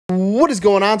What is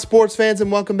going on, sports fans,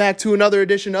 and welcome back to another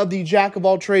edition of the Jack of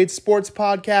All Trades Sports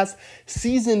Podcast,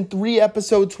 Season 3,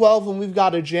 Episode 12, and we've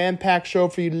got a jam-packed show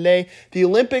for you today. The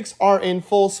Olympics are in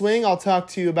full swing. I'll talk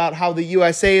to you about how the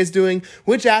USA is doing,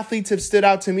 which athletes have stood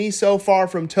out to me so far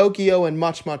from Tokyo, and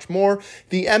much, much more.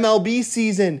 The MLB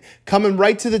season coming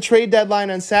right to the trade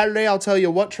deadline on Saturday. I'll tell you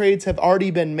what trades have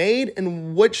already been made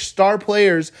and which star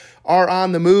players are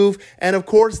on the move. And, of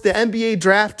course, the NBA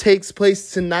draft takes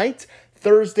place tonight,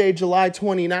 Thursday, July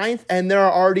 29th, and there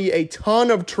are already a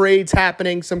ton of trades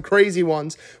happening, some crazy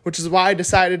ones, which is why I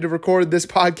decided to record this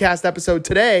podcast episode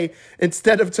today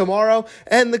instead of tomorrow.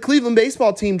 And the Cleveland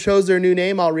baseball team chose their new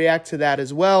name. I'll react to that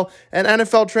as well. And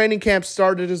NFL training camp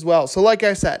started as well. So like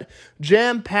I said,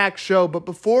 jam-packed show. But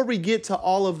before we get to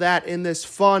all of that in this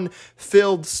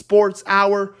fun-filled sports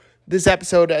hour, this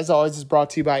episode, as always, is brought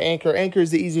to you by Anchor. Anchor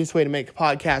is the easiest way to make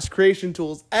podcast creation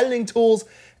tools, editing tools,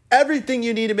 everything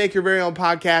you need to make your very own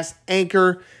podcast.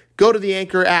 Anchor. Go to the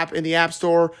Anchor app in the App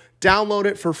Store, download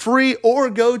it for free, or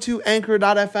go to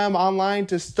anchor.fm online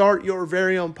to start your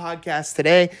very own podcast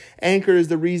today. Anchor is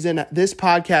the reason this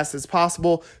podcast is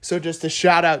possible, so just a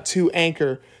shout out to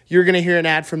Anchor. You're going to hear an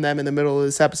ad from them in the middle of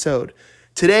this episode.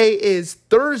 Today is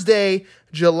Thursday,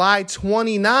 July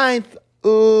 29th.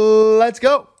 Let's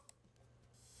go.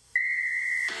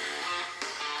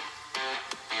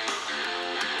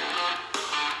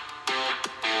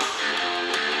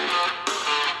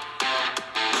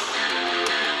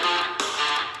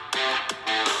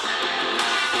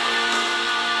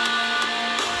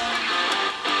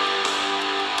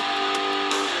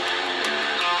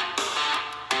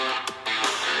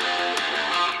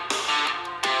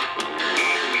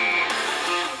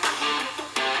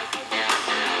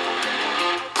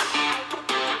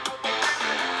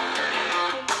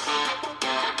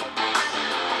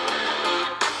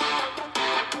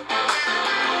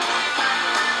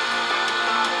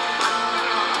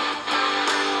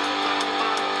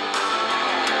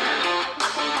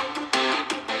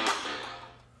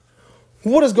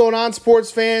 What is going on,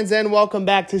 sports fans, and welcome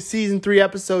back to Season 3,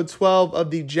 Episode 12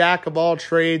 of the Jack of All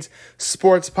Trades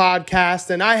Sports Podcast.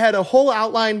 And I had a whole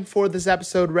outline for this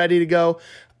episode ready to go.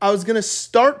 I was going to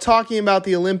start talking about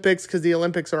the Olympics because the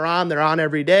Olympics are on. They're on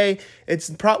every day. It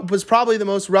was probably the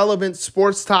most relevant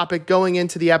sports topic going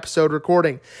into the episode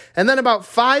recording. And then about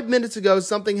 5 minutes ago,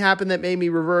 something happened that made me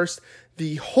reverse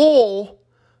the whole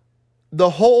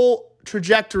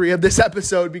trajectory of this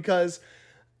episode because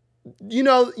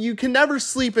you can never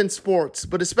sleep in sports,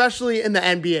 but especially in the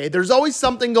NBA. There's always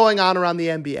something going on around the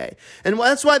NBA. And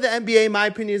that's why the NBA, in my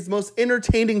opinion, is the most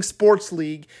entertaining sports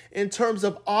league in terms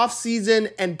of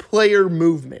offseason and player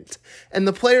movement. And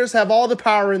the players have all the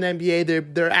power in the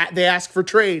NBA. They ask for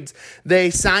trades.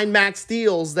 They sign max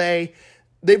deals. They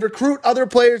recruit other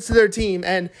players to their team.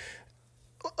 And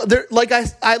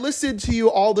I listed to you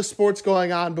all the sports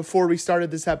going on before we started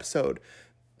this episode.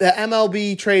 The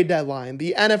MLB trade deadline,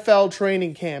 the NFL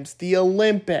training camps, the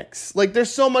Olympics.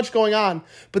 There's so much going on.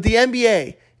 But the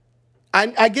NBA,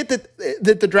 I get that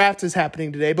the draft is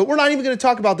happening today, but we're not even going to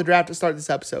talk about the draft to start this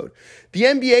episode. The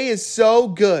NBA is so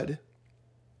good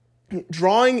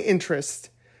drawing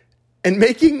interest and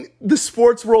making the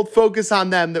sports world focus on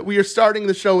them that we are starting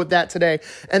the show with that today.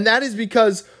 And that is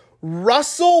because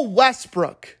Russell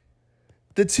Westbrook,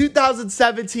 the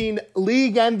 2017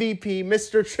 league MVP,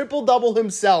 Mr. Triple-Double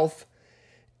himself,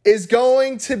 is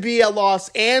going to be a Los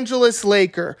Angeles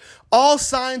Laker. All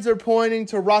signs are pointing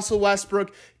to Russell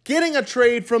Westbrook getting a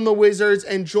trade from the Wizards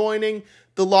and joining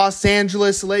the Los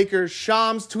Angeles Lakers.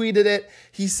 Shams tweeted it.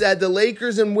 He said the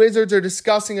Lakers and Wizards are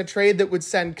discussing a trade that would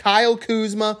send Kyle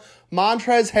Kuzma,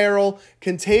 Montrezl Harrell,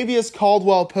 Kentavious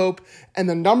Caldwell-Pope, and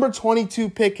the number 22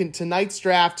 pick in tonight's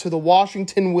draft to the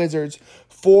Washington Wizards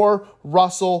for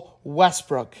Russell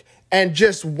Westbrook. And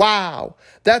just wow.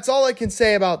 That's all I can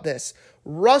say about this.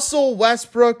 Russell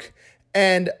Westbrook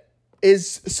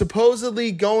is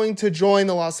supposedly going to join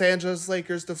the Los Angeles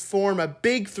Lakers to form a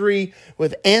big three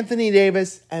with Anthony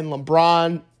Davis and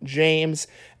LeBron James.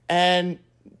 And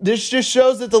this just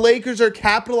shows that the Lakers are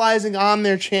capitalizing on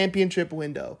their championship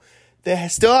window. They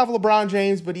still have LeBron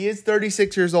James, but he is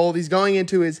 36 years old. He's going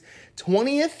into his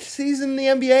 20th season in the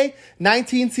NBA,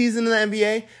 19th season in the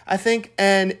NBA, I think,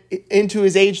 and into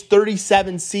his age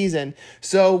 37 season.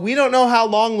 So we don't know how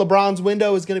long LeBron's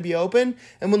window is going to be open.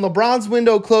 And when LeBron's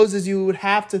window closes, you would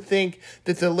have to think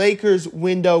that the Lakers'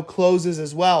 window closes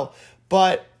as well.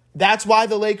 But that's why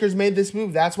the Lakers made this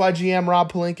move. That's why GM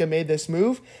Rob Pelinka made this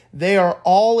move. They are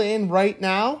all in right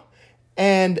now,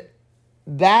 and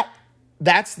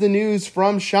that's the news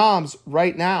from Shams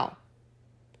right now.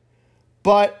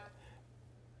 But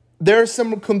there's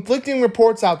some conflicting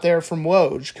reports out there from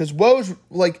Woj, because Woj,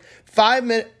 like 5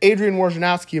 minutes, Adrian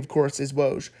Wojnarowski, of course, is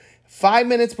Woj. 5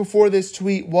 minutes before this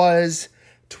tweet was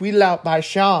tweeted out by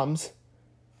Shams,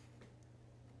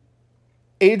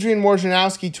 Adrian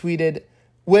Wojnarowski tweeted,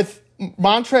 with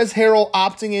Montrezl Harrell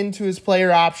opting into his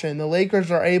player option, the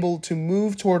Lakers are able to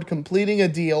move toward completing a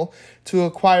deal to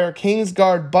acquire Kings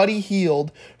guard Buddy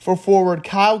Hield for forward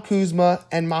Kyle Kuzma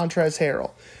and Montrezl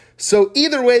Harrell. So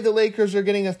either way, the Lakers are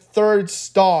getting a third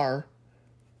star.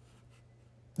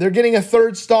 They're getting a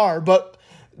third star, but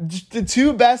the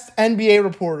two best NBA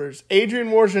reporters, Adrian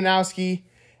Wojnarowski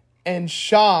and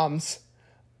Shams,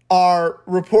 are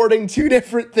reporting two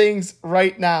different things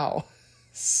right now.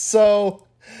 So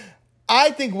I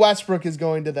think Westbrook is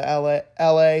going to the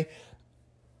LA.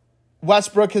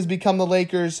 Westbrook has become the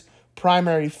Lakers'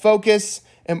 primary focus,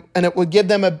 and it would give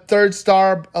them a third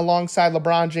star alongside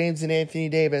LeBron James and Anthony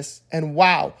Davis. And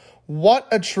wow, what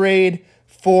a trade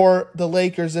for the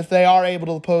Lakers if they are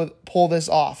able to pull this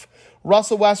off.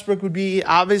 Russell Westbrook would be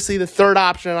obviously the third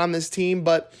option on this team,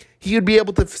 but he would be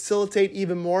able to facilitate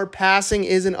even more. Passing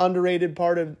is an underrated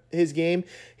part of his game.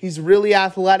 He's really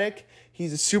athletic.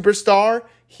 He's a superstar.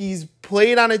 He's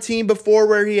played on a team before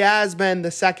where he has been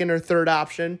the second or third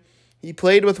option. He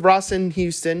played with Russ in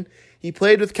Houston. He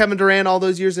played with Kevin Durant all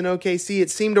those years in OKC.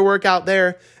 It seemed to work out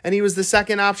there, and he was the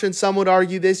second option, some would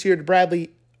argue, this year to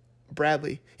Bradley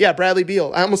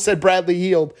Beal. I almost said Bradley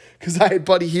Hield because I had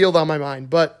Buddy Hield on my mind,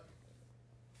 but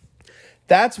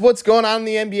that's what's going on in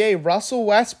the NBA. Russell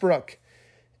Westbrook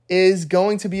is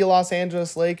going to be a Los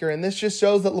Angeles Laker, and this just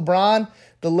shows that LeBron,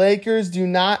 the Lakers, do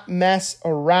not mess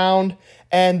around.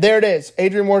 And there it is.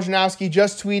 Adrian Wojnarowski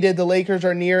just tweeted the Lakers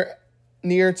are near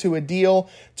to a deal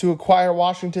to acquire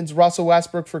Washington's Russell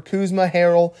Westbrook for Kuzma,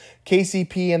 Harrell,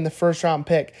 KCP, and the first-round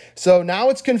pick. So now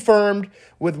it's confirmed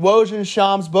with Woj and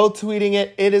Shams both tweeting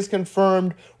it. It is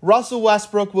confirmed. Russell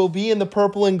Westbrook will be in the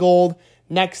purple and gold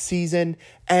next season.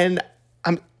 And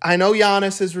I know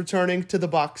Giannis is returning to the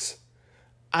Bucks.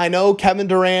 I know Kevin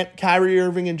Durant, Kyrie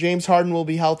Irving, and James Harden will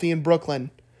be healthy in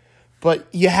Brooklyn. But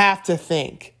you have to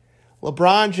think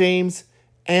LeBron James,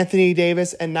 Anthony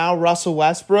Davis, and now Russell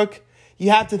Westbrook, you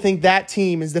have to think that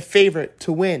team is the favorite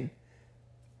to win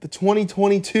the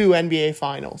 2022 NBA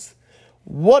Finals.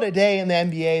 What a day in the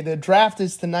NBA. The draft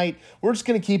is tonight. We're just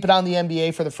going to keep it on the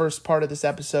NBA for the first part of this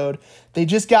episode.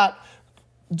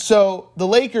 So the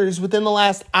Lakers, within the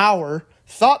last hour,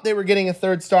 thought they were getting a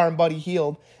third star in Buddy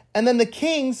Hield. And then the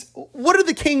Kings,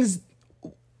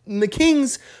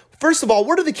 first of all,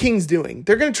 what are the Kings doing?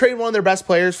 They're going to trade one of their best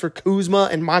players for Kuzma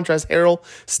and Montrezl Harrell.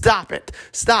 Stop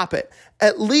it.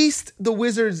 At least the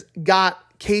Wizards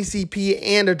got KCP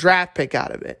and a draft pick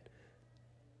out of it.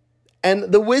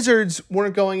 And the Wizards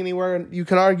weren't going anywhere. You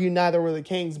could argue neither were the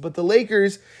Kings. But the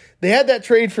Lakers, they had that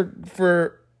trade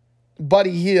for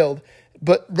Buddy Hield.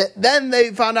 But then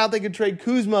they found out they could trade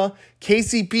Kuzma,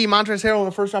 KCP, Montrezl Harrell, and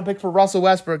a first-round pick for Russell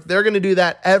Westbrook. They're going to do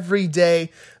that every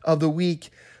day of the week.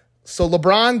 So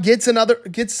LeBron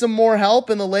gets some more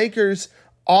help, and the Lakers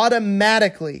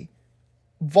automatically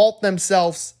vault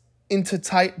themselves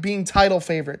into being title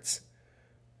favorites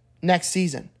next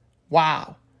season.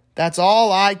 Wow. That's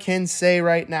all I can say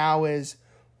right now is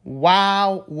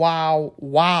wow, wow,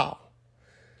 wow.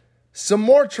 Some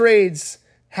more trades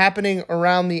happening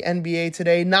around the NBA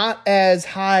today, not as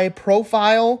high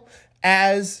profile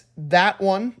as that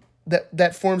one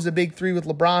that forms a big three with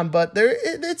LeBron, but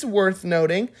it's worth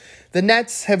noting. The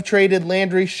Nets have traded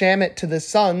Landry Shamet to the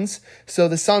Suns, so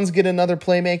the Suns get another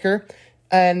playmaker,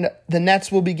 and the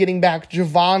Nets will be getting back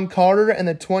Javon Carter and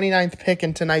the 29th pick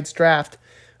in tonight's draft,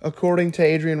 according to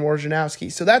Adrian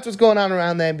Wojnarowski. So that's what's going on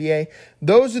around the NBA.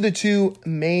 Those are the two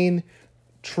main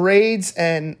trades,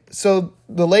 and so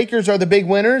the Lakers are the big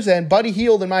winners, and Buddy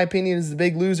Hield, in my opinion, is the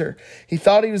big loser. He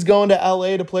thought he was going to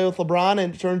LA to play with LeBron,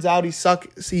 and it turns out he's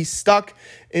stuck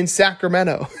in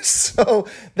Sacramento. So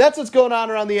that's what's going on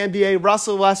around the NBA.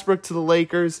 Russell Westbrook to the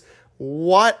Lakers.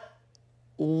 What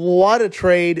a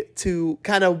trade to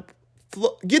kind of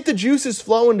get the juices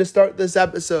flowing to start this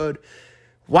episode.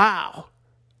 Wow.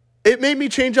 It made me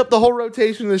change up the whole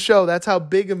rotation of the show. That's how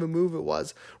big of a move it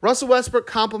was. Russell Westbrook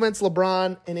complements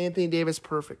LeBron and Anthony Davis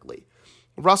perfectly.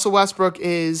 Russell Westbrook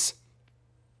is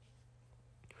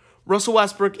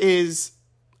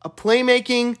a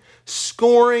playmaking,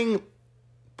 scoring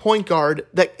point guard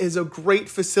that is a great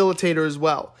facilitator as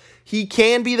well. He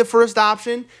can be the first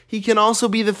option. He can also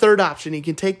be the third option. He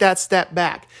can take that step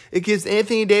back. It gives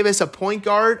Anthony Davis a point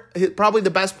guard, probably the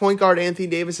best point guard Anthony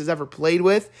Davis has ever played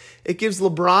with. It gives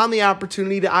LeBron the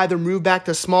opportunity to either move back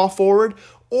to small forward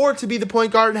or to be the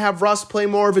point guard and have Russ play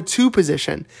more of a 2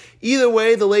 position. Either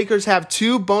way, the Lakers have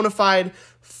 2 bona fide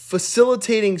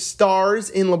facilitating stars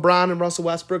in LeBron and Russell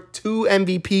Westbrook, 2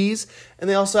 MVPs, and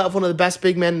they also have one of the best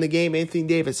big men in the game, Anthony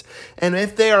Davis. And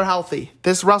if they are healthy,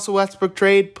 this Russell Westbrook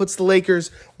trade puts the Lakers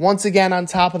once again on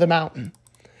top of the mountain.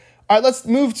 All right, let's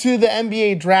move to the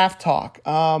NBA draft talk.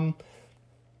 The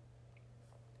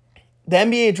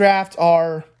NBA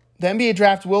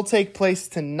draft will take place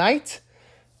tonight.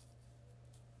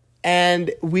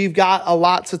 And we've got a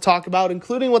lot to talk about,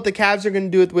 including what the Cavs are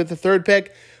going to do with the 3rd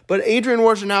pick. But Adrian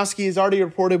Wojnarowski has already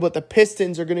reported what the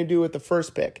Pistons are going to do with the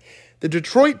 1st pick. The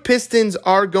Detroit Pistons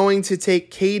are going to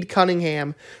take Cade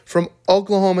Cunningham from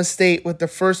Oklahoma State with the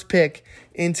 1st pick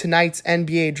in tonight's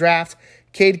NBA draft.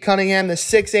 Cade Cunningham, the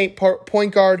 6'8"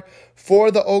 point guard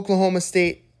for the Oklahoma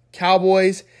State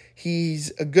Cowboys.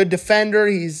 He's a good defender.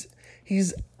 He's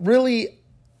really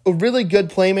a really good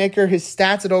playmaker. His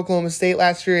stats at Oklahoma State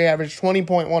last year, he averaged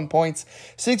 20.1 points,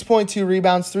 6.2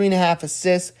 rebounds, 3.5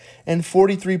 assists, and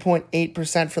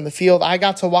 43.8% from the field. I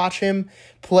got to watch him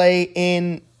play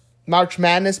in March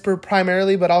Madness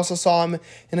primarily, but also saw him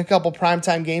in a couple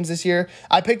primetime games this year.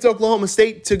 I picked Oklahoma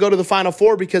State to go to the Final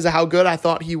Four because of how good I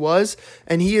thought he was,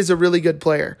 and he is a really good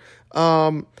player.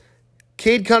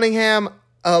 Cade Cunningham,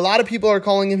 a lot of people are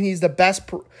calling him he's the best.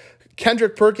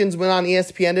 Kendrick Perkins went on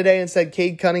ESPN today and said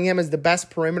Cade Cunningham is the best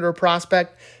perimeter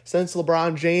prospect since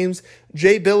LeBron James.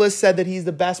 Jay Bilas said that he's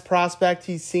the best prospect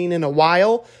he's seen in a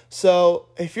while. So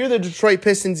if you're the Detroit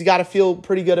Pistons, you got to feel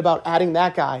pretty good about adding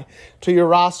that guy to your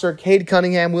roster. Cade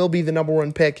Cunningham will be the number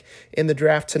 1 pick in the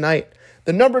draft tonight.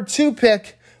 The number 2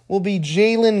 pick will be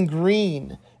Jalen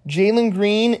Green. Jalen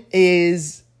Green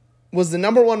was the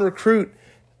number 1 recruit,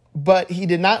 but he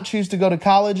did not choose to go to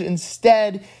college.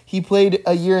 Instead, he played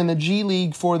a year in the G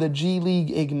League for the G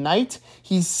League Ignite.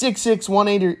 He's 6'6",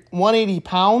 180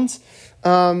 pounds.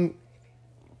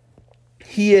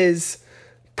 He is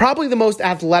probably the most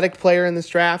athletic player in this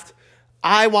draft.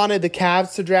 I wanted the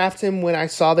Cavs to draft him when I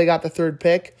saw they got the 3rd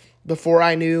pick, before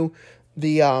I knew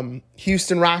the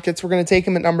Houston Rockets were going to take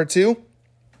him at number 2.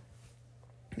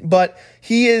 But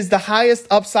he is the highest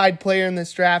upside player in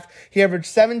this draft. He averaged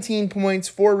 17 points,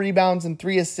 4 rebounds, and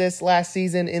 3 assists last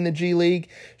season in the G League.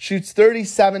 Shoots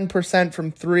 37% from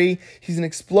 3. He's an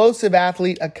explosive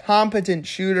athlete, a competent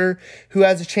shooter who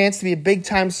has a chance to be a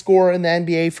big-time scorer in the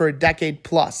NBA for a decade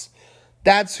plus.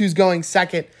 That's who's going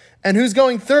 2nd. And who's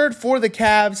going 3rd for the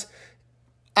Cavs?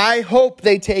 I hope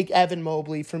they take Evan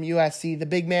Mobley from USC, the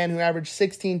big man who averaged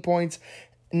 16 points,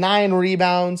 9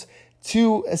 rebounds,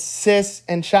 2 assists,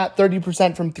 and shot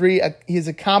 30% from 3. He's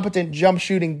a competent jump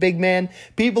shooting big man.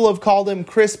 People have called him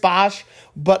Chris Bosh,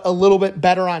 but a little bit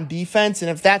better on defense. And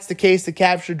if that's the case, the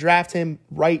Cavs should draft him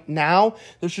right now.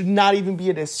 There should not even be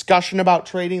a discussion about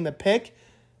trading the pick.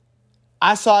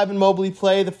 I saw Evan Mobley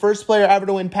play, the first player ever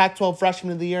to win Pac-12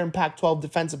 Freshman of the Year and Pac-12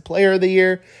 Defensive Player of the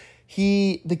Year.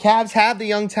 The Cavs have the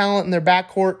young talent in their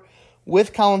backcourt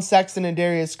with Colin Sexton and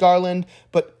Darius Garland,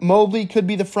 but Mobley could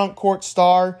be the front court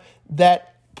star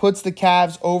that puts the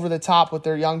Cavs over the top with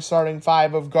their young starting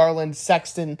 5 of Garland,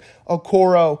 Sexton,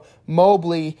 Okoro,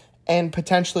 Mobley, and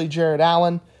potentially Jared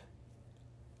Allen.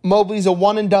 Mobley's a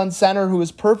one-and-done center who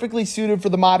is perfectly suited for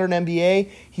the modern NBA.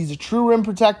 He's a true rim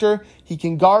protector. He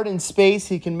can guard in space.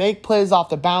 He can make plays off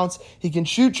the bounce. He can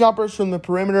shoot jumpers from the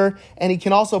perimeter, and he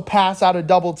can also pass out of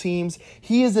double teams.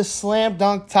 He is a slam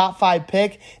dunk top 5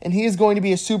 pick, and he is going to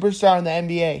be a superstar in the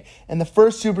NBA, and the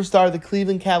first superstar the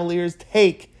Cleveland Cavaliers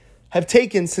have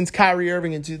taken since Kyrie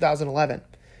Irving in 2011.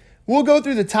 We'll go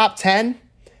through the top 10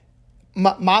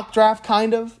 mock draft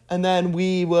kind of, and then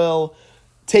we will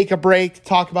take a break,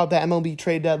 talk about the MLB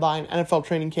trade deadline, NFL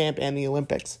training camp, and the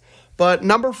Olympics. But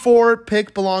number 4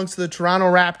 pick belongs to the Toronto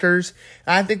Raptors.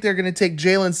 I think they're going to take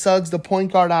Jalen Suggs, the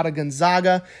point guard out of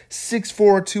Gonzaga,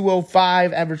 6'4",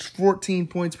 205, averaged 14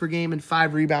 points per game and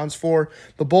 5 rebounds for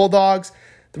the Bulldogs.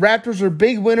 The Raptors were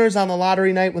big winners on the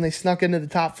lottery night when they snuck into the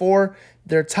top 4.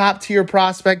 Their top-tier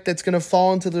prospect that's going to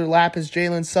fall into their lap is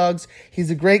Jalen Suggs. He's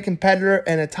a great competitor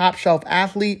and a top-shelf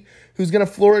athlete who's going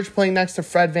to flourish playing next to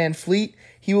Fred VanVleet.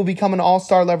 He will become an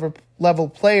all-star level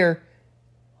player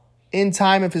in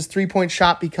time if his three-point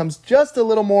shot becomes just a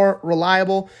little more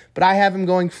reliable, but I have him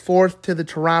going 4th to the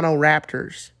Toronto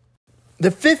Raptors. The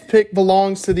 5th pick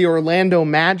belongs to the Orlando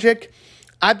Magic.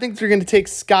 I think they're going to take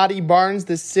Scotty Barnes,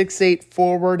 the 6'8"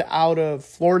 forward out of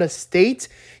Florida State.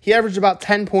 He averaged about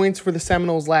 10 points for the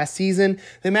Seminoles last season.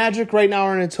 The Magic right now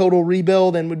are in a total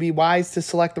rebuild and would be wise to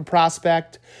select the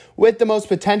prospect with the most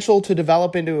potential to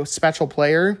develop into a special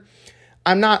player.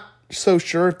 I'm not so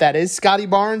sure if that is Scotty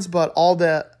Barnes, but all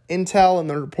the intel and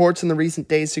the reports in the recent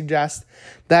days suggest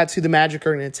that's who the Magic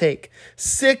are going to take.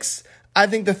 6, I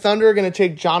think the Thunder are going to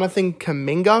take Jonathan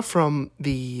Kuminga from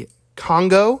the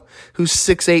Congo, who's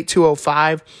 6'8",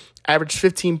 205, averaged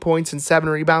 15 points and 7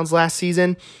 rebounds last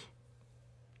season.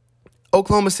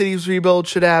 Oklahoma City's rebuild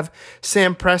should have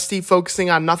Sam Presti focusing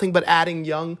on nothing but adding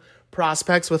young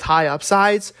prospects with high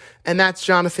upsides, and that's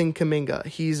Jonathan Kuminga.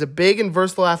 He's a big and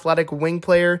versatile athletic wing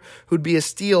player who'd be a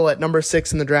steal at number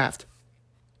 6 in the draft.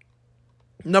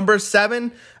 Number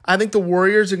 7, I think the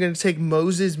Warriors are going to take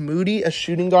Moses Moody, a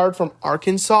shooting guard from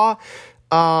Arkansas.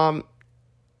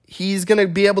 He's going to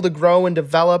be able to grow and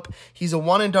develop. He's a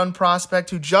one-and-done prospect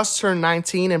who just turned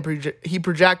 19, and he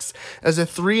projects as a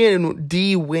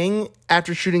 3-and-D wing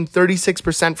after shooting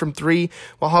 36% from 3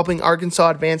 while helping Arkansas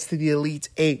advance to the Elite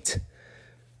 8.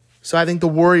 So I think the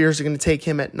Warriors are going to take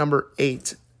him at number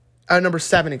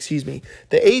 7, excuse me.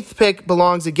 The 8th pick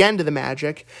belongs again to the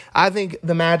Magic. I think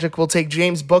the Magic will take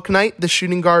James Bouknight, the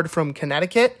shooting guard from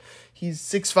Connecticut. He's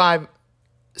 6'5",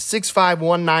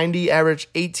 190, averaged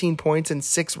 18 points and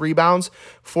 6 rebounds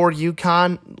for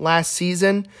UConn last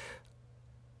season.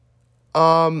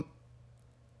 James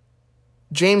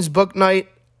Bouknight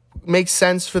makes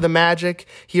sense for the Magic.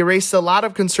 He erased a lot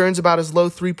of concerns about his low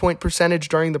three-point percentage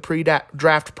during the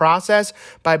pre-draft process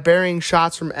by burying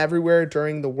shots from everywhere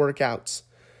during the workouts.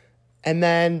 And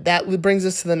then that brings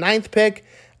us to the 9th pick.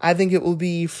 I think it will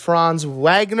be Franz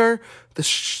Wagner, the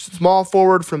small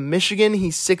forward from Michigan.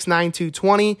 He's 6'9",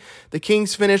 220. The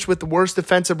Kings finished with the worst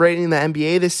defensive rating in the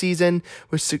NBA this season,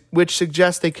 which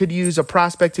suggests they could use a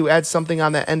prospect who adds something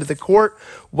on the end of the court.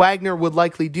 Wagner would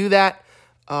likely do that.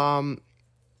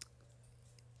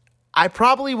 I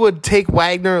probably would take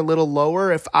Wagner a little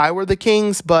lower if I were the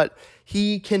Kings, but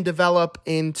he can develop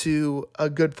into a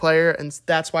good player, and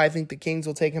that's why I think the Kings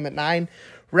will take him at 9.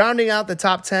 Rounding out the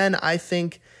top 10, I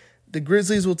think the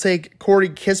Grizzlies will take Corey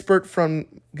Kispert from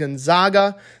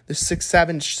Gonzaga, the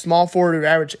 6'7" small forward who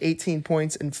averaged 18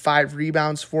 points and 5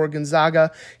 rebounds for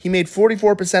Gonzaga. He made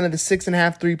 44% of the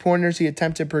 6.5 3-pointers he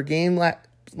attempted per game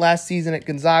last season at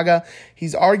Gonzaga.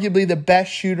 He's arguably the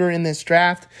best shooter in this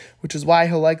draft, which is why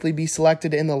he'll likely be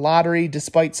selected in the lottery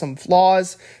despite some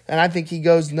flaws, and I think he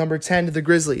goes number 10 to the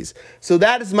Grizzlies. So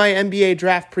that is my NBA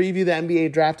draft preview. The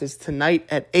NBA draft is tonight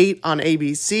at 8 on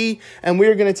ABC, and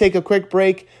we're going to take a quick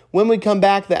break. When we come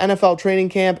back, the NFL training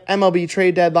camp, MLB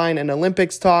trade deadline, and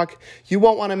Olympics talk. You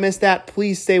won't want to miss that.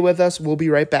 Please stay with us. We'll be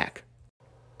right back.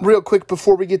 Real quick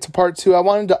before we get to part 2, I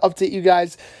wanted to update you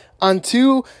guys on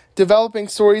 2 developing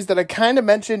stories that I kind of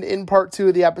mentioned in part 2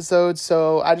 of the episode,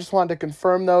 so I just wanted to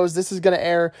confirm those. This is going to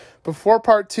air before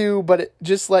part 2, but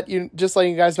just letting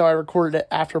you guys know I recorded it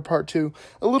after part 2.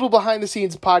 A little behind the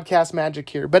scenes podcast magic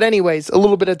here, but anyways, a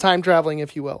little bit of time traveling,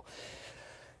 if you will.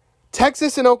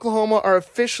 Texas and Oklahoma are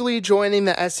officially joining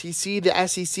the SEC. The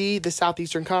SEC, the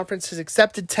Southeastern Conference, has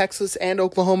accepted Texas and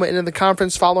Oklahoma into the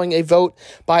conference following a vote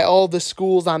by all the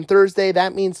schools on Thursday.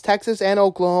 That means Texas and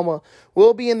Oklahoma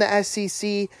will be in the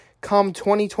SEC come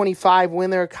 2025 when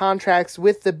their contracts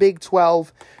with the Big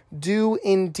 12 do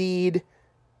indeed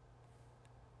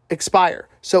expire.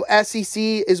 So SEC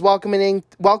is welcoming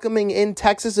in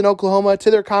Texas and Oklahoma to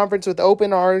their conference with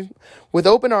open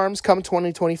arms come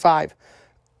 2025.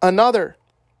 Another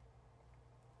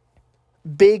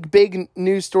big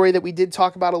news story that we did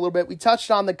talk about a little bit. We touched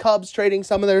on the Cubs trading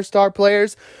some of their star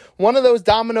players. One of those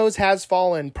dominoes has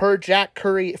fallen. Per Jack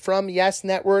Curry from Yes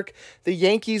Network, the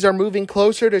Yankees are moving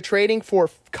closer to trading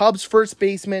for Cubs first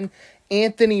baseman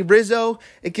Anthony Rizzo.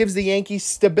 It gives the Yankees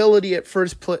stability at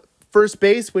first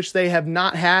base, which they have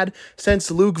not had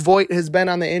since Luke Voit has been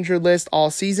on the injured list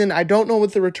all season. I don't know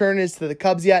what the return is to the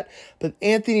Cubs yet, but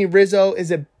Anthony Rizzo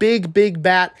is a big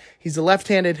bat. He's a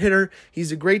left-handed hitter.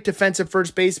 He's a great defensive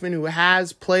first baseman who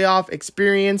has playoff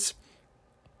experience.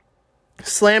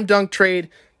 Slam dunk trade,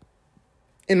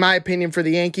 in my opinion, for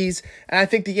the Yankees. And I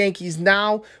think the Yankees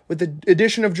now, with the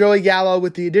addition of Joey Gallo,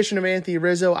 with the addition of Anthony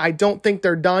Rizzo, I don't think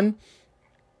they're done.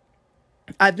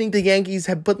 I think the Yankees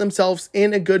have put themselves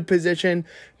in a good position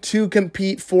to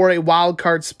compete for a wild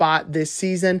card spot this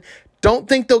season. Don't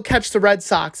think they'll catch the Red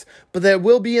Sox, but they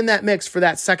will be in that mix for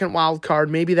that second wild card,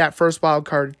 maybe that first wild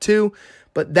card too.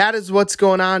 But that is what's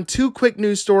going on. 2 quick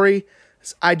news stories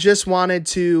I just wanted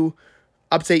to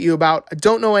update you about. I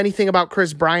don't know anything about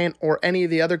Chris Bryant or any of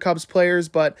the other Cubs players,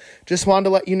 but just wanted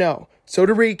to let you know. So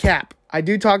to recap, I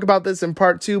do talk about this in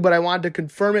part 2, but I wanted to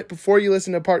confirm it before you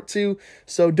listen to part 2,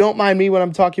 so don't mind me when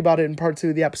I'm talking about it in part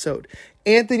 2 of the episode.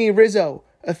 Anthony Rizzo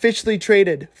officially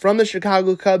traded from the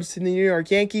Chicago Cubs to the New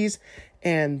York Yankees,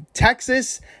 and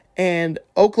Texas and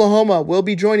Oklahoma will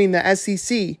be joining the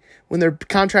SEC when their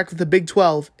contract with the Big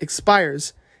 12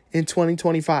 expires in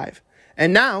 2025.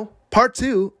 And now, part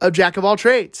 2 of Jack of All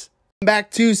Trades.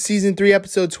 Back to Season 3,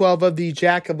 Episode 12 of the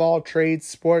Jack of All Trades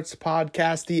Sports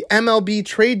Podcast. The MLB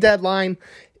trade deadline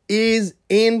is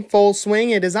in full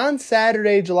swing. It is on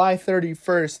Saturday, July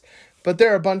 31st, but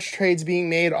there are a bunch of trades being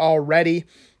made already.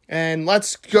 And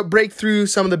let's break through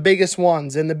some of the biggest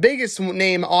ones. And the biggest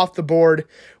name off the board,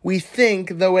 we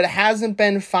think, though it hasn't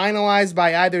been finalized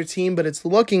by either team, but it's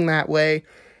looking that way,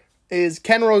 is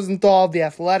Ken Rosenthal of The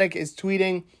Athletic is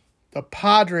tweeting, the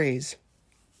Padres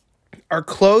are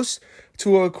close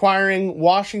to acquiring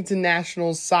Washington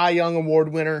Nationals Cy Young Award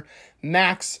winner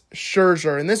Max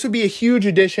Scherzer. And this would be a huge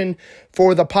addition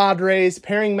for the Padres,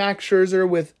 pairing Max Scherzer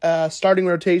with a starting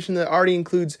rotation that already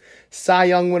includes Cy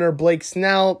Young winner Blake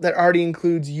Snell, that already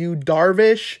includes Yu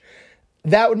Darvish.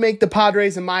 That would make the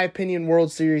Padres, in my opinion,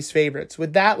 World Series favorites.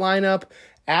 With that lineup,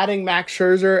 adding Max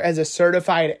Scherzer as a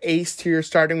certified ace to your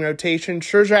starting rotation.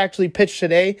 Scherzer actually pitched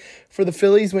today for the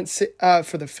Phillies,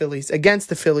 against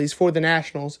the Phillies for the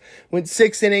Nationals. Went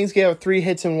 6 innings, gave up 3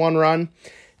 hits and 1 run.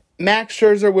 Max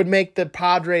Scherzer would make the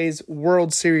Padres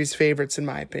World Series favorites, in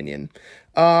my opinion.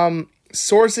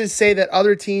 Sources say that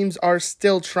other teams are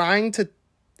still trying to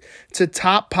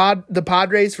top the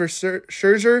Padres for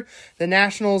Scherzer. The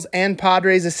Nationals and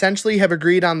Padres essentially have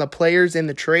agreed on the players in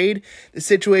the trade. The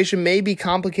situation may be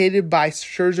complicated by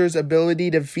Scherzer's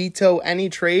ability to veto any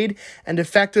trade and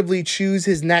effectively choose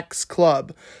his next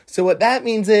club. So what that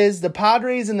means is the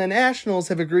Padres and the Nationals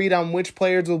have agreed on which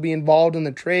players will be involved in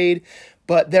the trade,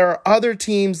 but there are other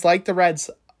teams like the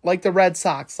Red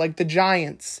Sox, like the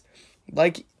Giants,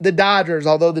 like the Dodgers,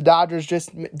 although the Dodgers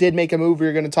just did make a move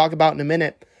we're going to talk about in a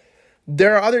minute.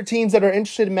 There are other teams that are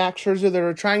interested in Max Scherzer that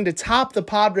are trying to top the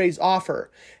Padres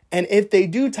offer. And if they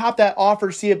do top that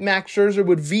offer, see if Max Scherzer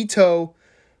would veto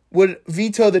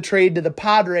the trade to the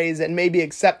Padres and maybe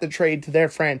accept the trade to their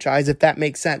franchise, if that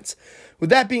makes sense. With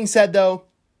that being said, though,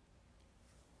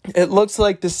 it looks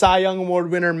like the Cy Young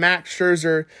Award winner Max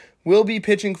Scherzer will be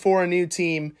pitching for a new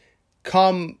team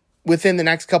come within the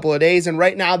next couple of days. And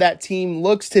right now that team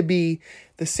looks to be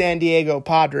the San Diego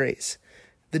Padres.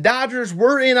 The Dodgers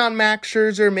were in on Max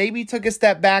Scherzer, maybe took a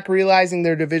step back, realizing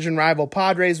their division rival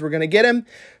Padres were going to get him.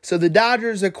 So the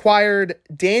Dodgers acquired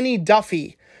Danny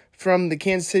Duffy from the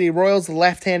Kansas City Royals, the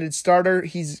left-handed starter.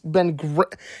 He's been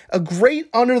a great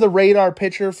under-the-radar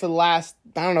pitcher for the last,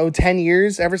 10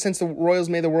 years, ever since the Royals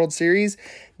made the World Series.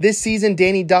 This season,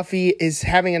 Danny Duffy is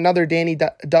having another Danny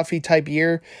Duffy type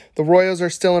year. The Royals are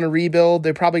still in a rebuild.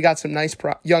 They probably got some nice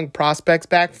young prospects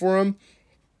back for him.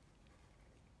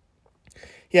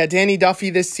 Yeah, Danny Duffy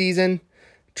this season,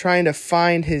 trying to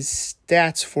find his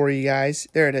stats for you guys.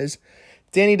 There it is.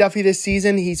 Danny Duffy this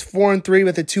season, he's 4-3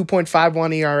 with a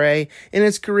 2.51 ERA. In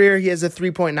his career, he has a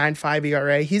 3.95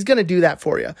 ERA. He's going to do that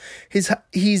for you.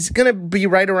 He's going to be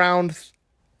right around.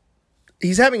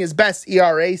 He's having his best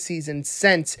ERA season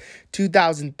since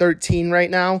 2013 right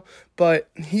now, but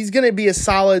he's going to be a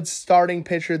solid starting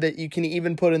pitcher that you can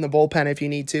even put in the bullpen if you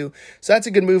need to. So that's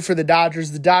a good move for the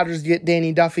Dodgers. The Dodgers get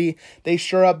Danny Duffy. They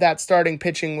shore up that starting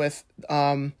pitching with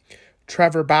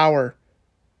Trevor Bauer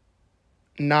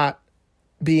not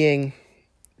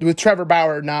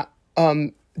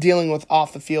dealing with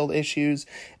off-the-field issues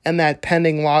and that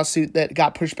pending lawsuit that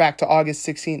got pushed back to August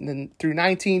 16th through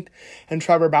 19th, and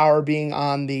Trevor Bauer being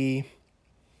on the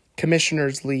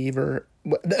commissioner's leave or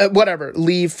whatever,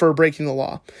 leave for breaking the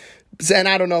law. And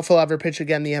I don't know if he'll ever pitch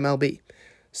again in the MLB.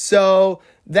 So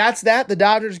that's that. The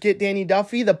Dodgers get Danny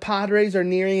Duffy. The Padres are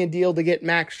nearing a deal to get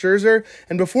Max Scherzer.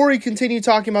 And before we continue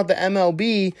talking about the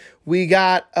MLB, we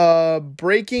got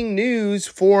breaking news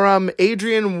from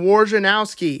Adrian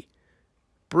Wojnarowski.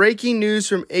 Breaking news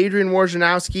from Adrian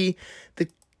Wojnarowski. The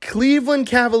Cleveland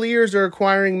Cavaliers are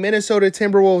acquiring Minnesota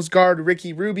Timberwolves guard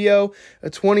Ricky Rubio, a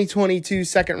 2022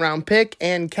 second-round pick,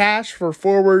 and cash for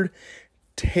forward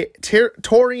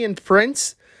Taurean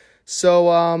Prince.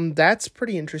 So that's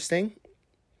pretty interesting.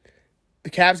 The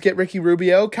Cavs get Ricky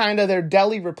Rubio, kind of their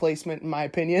Delly replacement, in my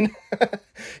opinion.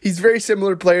 He's a very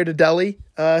similar player to Delly.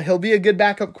 He'll be a good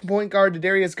backup point guard to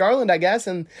Darius Garland, I guess,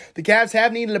 and the Cavs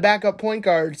have needed a backup point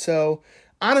guard, so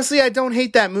honestly, I don't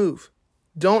hate that move.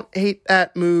 Don't hate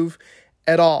that move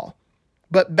at all.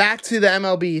 But back to the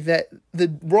MLB, that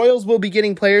the Royals will be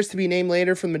getting players to be named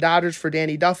later from the Dodgers for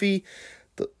Danny Duffy.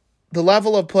 The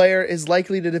level of player is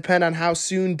likely to depend on how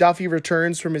soon Duffy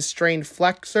returns from his strained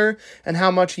flexor and how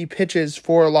much he pitches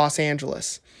for Los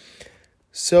Angeles.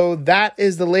 So that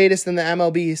is the latest in the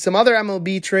MLB. Some other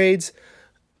MLB trades.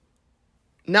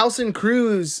 Nelson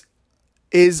Cruz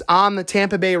is on the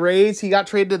Tampa Bay Rays. He got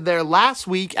traded there last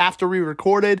week after we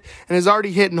recorded and is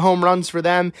already hitting home runs for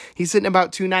them. He's hitting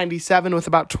about 297 with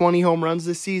about 20 home runs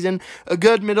this season. A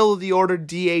good middle-of-the-order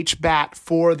DH bat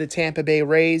for the Tampa Bay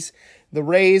Rays. The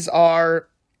Rays are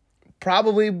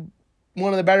probably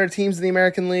one of the better teams in the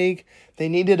American League. They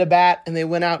needed a bat, and they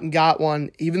went out and got one.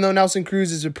 Even though Nelson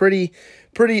Cruz is a pretty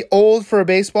old for a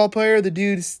baseball player, the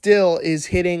dude still is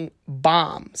hitting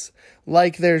bombs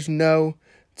like there's no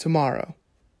tomorrow.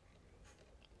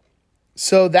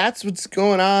 So that's what's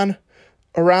going on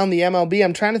around the MLB.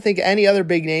 I'm trying to think of any other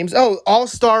big names. Oh,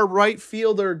 all-star right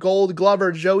fielder, Gold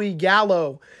Glover, Joey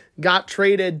Gallo got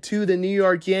traded to the New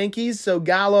York Yankees. So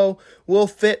Gallo will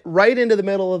fit right into the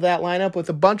middle of that lineup with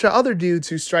a bunch of other dudes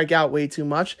who strike out way too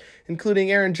much, including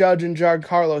Aaron Judge and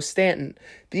Giancarlo Stanton.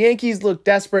 The Yankees look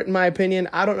desperate, in my opinion.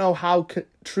 I don't know how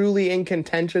truly in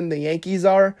contention the Yankees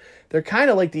are. They're kind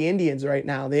of like the Indians right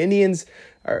now. The Indians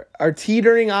are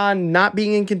teetering on not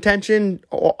being in contention.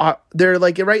 They're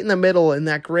like right in the middle in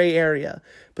that gray area.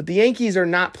 But the Yankees are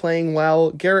not playing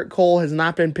well. Garrett Cole has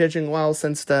not been pitching well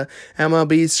since the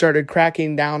MLB started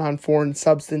cracking down on foreign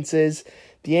substances.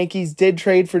 The Yankees did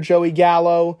trade for Joey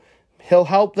Gallo. He'll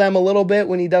help them a little bit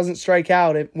when he doesn't strike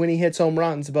out, when he hits home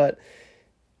runs, but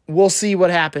we'll see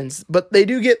what happens. But they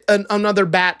do get another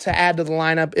bat to add to the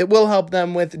lineup. It will help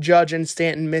them with Judge and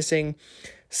Stanton missing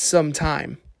some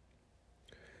time.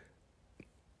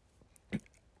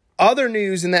 Other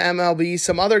news in the MLB,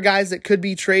 some other guys that could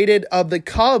be traded. The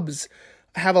Cubs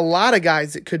have a lot of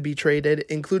guys that could be traded,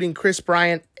 including Chris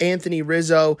Bryant, Anthony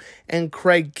Rizzo, and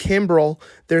Craig Kimbrell.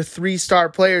 They're 3-star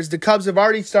players. The Cubs have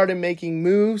already started making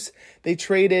moves. They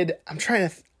traded, I'm trying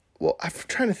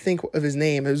to think of his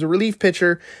name. It was a relief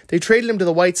pitcher. They traded him to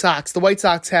the White Sox. The White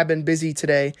Sox have been busy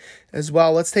today as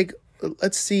well. Let's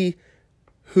see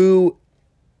who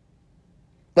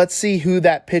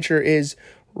that pitcher is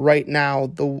right now.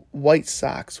 The White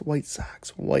Sox.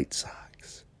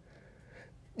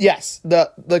 Yes,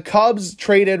 the Cubs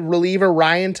traded reliever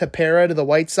Ryan Tepera to the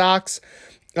White Sox.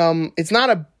 It's not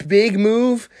a big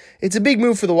move. It's a big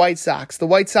move for the White Sox. The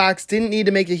White Sox didn't need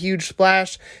to make a huge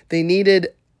splash. They needed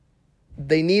a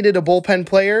bullpen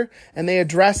player, and they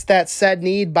addressed that said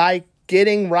need by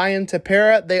getting Ryan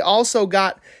Tepera. They also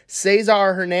got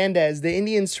Cesar Hernandez. The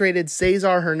Indians traded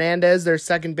Cesar Hernandez, their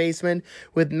second baseman,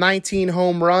 with 19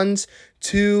 home runs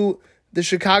to the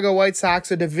Chicago White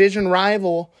Sox, a division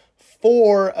rival,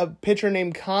 for a pitcher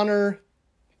named Connor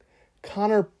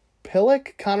Kalipik.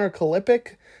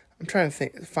 I'm trying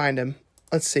to find him.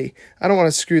 Let's see. I don't want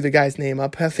to screw the guy's name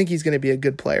up. I think he's going to be a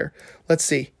good player. Let's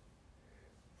see.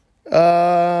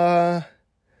 The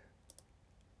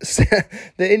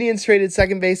Indians traded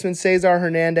second baseman Cesar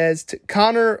Hernandez to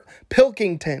Connor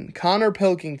Pilkington,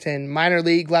 minor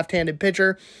league left-handed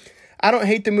pitcher. I don't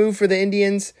hate the move for the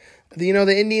Indians. The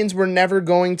Indians were never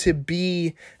going to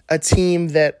be a team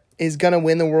that is going to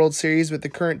win the World Series with the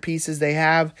current pieces they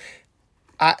have.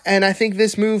 And I think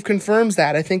this move confirms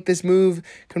that. I think this move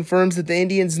confirms that the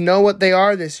Indians know what they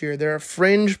are this year. They're a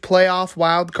fringe playoff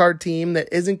wildcard team that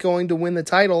isn't going to win the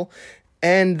title.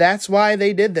 And that's why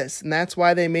they did this. And that's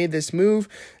why they made this move.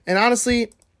 And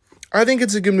honestly, I think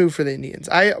it's a good move for the Indians.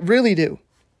 I really do.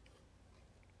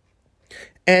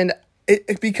 And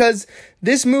because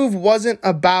this move wasn't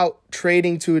about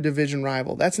trading to a division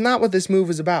rival. That's not what this move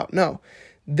is about. No.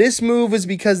 This move is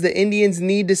because the Indians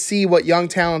need to see what young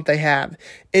talent they have.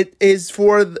 It is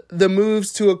for the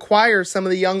moves to acquire some of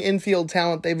the young infield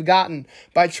talent they've gotten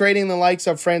by trading the likes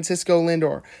of Francisco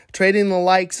Lindor, trading the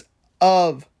likes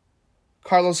of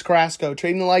Carlos Carrasco,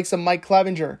 trading the likes of Mike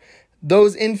Clevinger.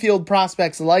 Those infield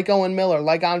prospects like Owen Miller,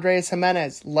 like Andres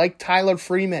Jimenez, like Tyler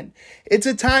Freeman. It's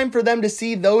a time for them to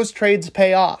see those trades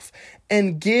pay off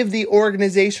and give the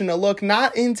organization a look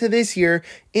not into this year,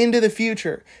 into the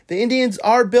future. The Indians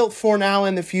are built for now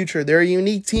and the future. They're a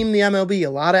unique team in the MLB. A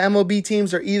lot of MLB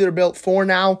teams are either built for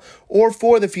now or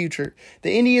for the future.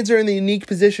 The Indians are in the unique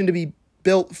position to be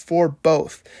built for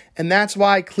both. And that's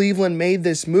why Cleveland made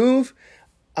this move.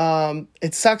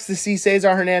 It sucks to see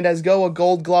Cesar Hernandez go, a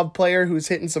Gold Glove player who's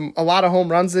hitting a lot of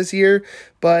home runs this year,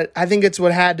 but I think it's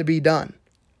what had to be done.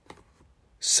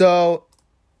 So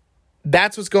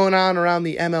that's what's going on around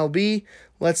the MLB.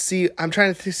 Let's see. I'm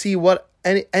trying to see what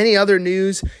any other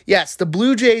news. Yes, the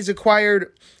Blue Jays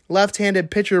acquired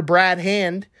left-handed pitcher Brad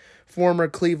Hand, former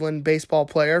Cleveland baseball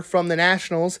player, from the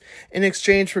Nationals in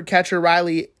exchange for catcher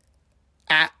Riley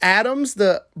Adams.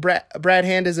 The Brad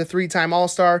Hand is a 3-time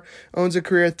All-Star, owns a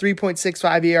career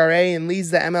 3.65 ERA, and leads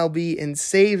the MLB in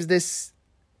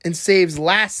saves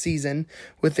last season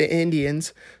with the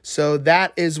Indians. So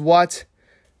that is what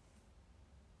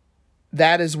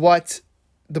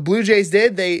the Blue Jays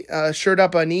did. They shored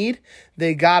up a need.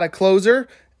 They got a closer,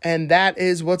 and that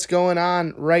is what's going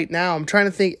on right now. I'm trying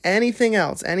to think anything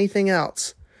else.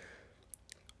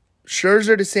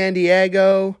 Scherzer to San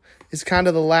Diego is kind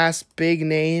of the last big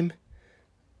name.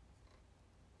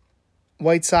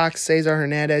 White Sox, Cesar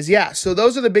Hernandez. Yeah, so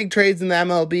those are the big trades in the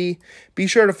MLB. Be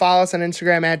sure to follow us on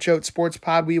Instagram at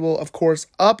JoteSportsPod. We will, of course,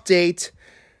 update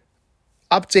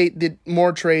the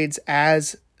more trades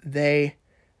as they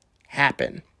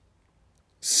happen.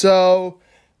 So,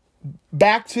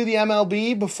 back to the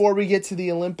MLB before we get to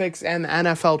the Olympics and the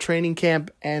NFL training camp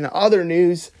and other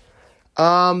news.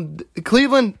 The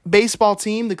Cleveland baseball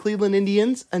team, the Cleveland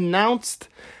Indians, announced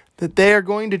that they are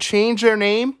going to change their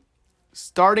name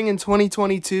starting in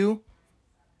 2022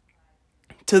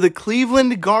 to the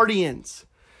Cleveland Guardians.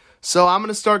 So I'm going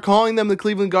to start calling them the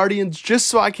Cleveland Guardians just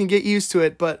so I can get used to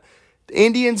it. But the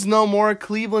Indians no more.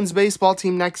 Cleveland's baseball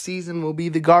team next season will be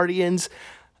the Guardians.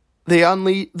 They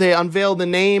unveiled the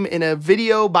name in a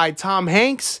video by Tom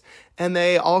Hanks, and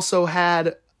they also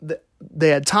had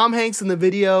Tom Hanks in the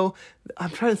video. I'm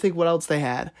trying to think what else they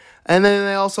had. And then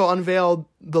they also unveiled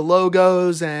the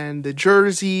logos and the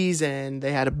jerseys, and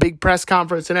they had a big press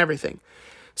conference and everything.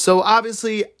 So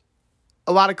obviously,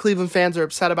 a lot of Cleveland fans are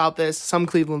upset about this. Some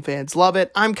Cleveland fans love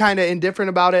it. I'm kind of indifferent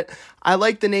about it. I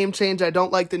like the name change. I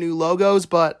don't like the new logos,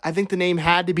 but I think the name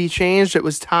had to be changed. It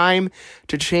was time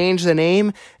to change the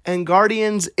name, and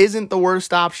Guardians isn't the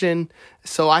worst option,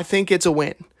 so I think it's a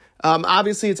win.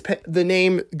 Obviously, the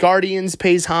name Guardians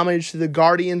pays homage to the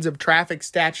Guardians of Traffic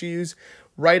statues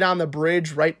right on the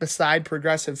bridge, right beside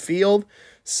Progressive Field.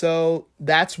 So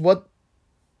that's what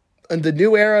the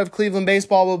new era of Cleveland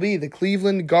baseball will be, the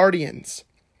Cleveland Guardians.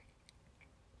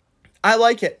 I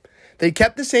like it. They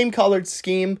kept the same colored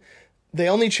scheme. They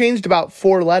only changed about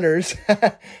 4 letters.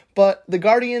 But the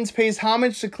Guardians pays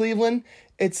homage to Cleveland.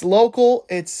 It's local.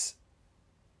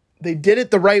 They did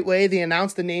it the right way. They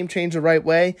announced the name change the right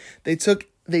way. They took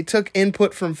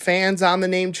input from fans on the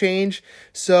name change.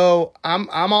 So I'm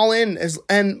all in.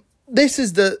 And this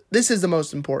is the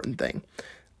most important thing.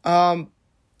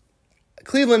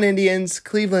 Cleveland Indians,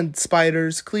 Cleveland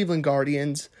Spiders, Cleveland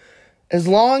Guardians. As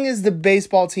long as the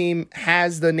baseball team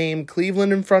has the name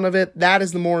Cleveland in front of it, that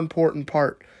is the more important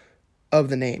part of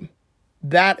the name.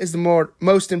 That is the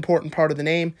most important part of the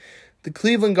name. The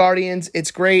Cleveland Guardians,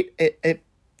 it's great. It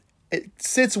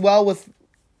sits well with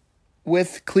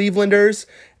Clevelanders.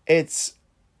 It's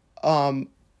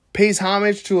pays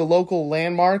homage to a local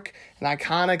landmark, an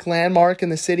iconic landmark in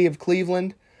the city of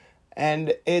Cleveland,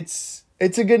 and it's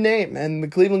a good name. And the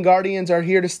Cleveland Guardians are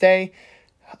here to stay.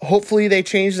 Hopefully they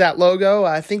change that logo.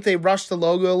 I think they rushed the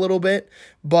logo a little bit,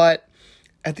 but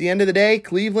at the end of the day,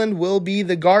 Cleveland will be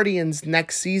the Guardians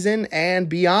next season and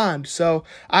beyond. So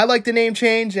I like the name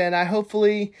change, and I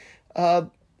hopefully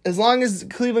as long as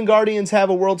Cleveland Guardians have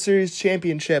a World Series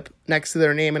championship next to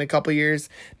their name in a couple years,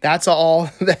 that's all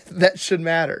that should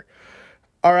matter.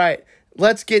 All right,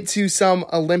 let's get to some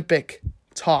Olympic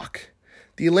talk.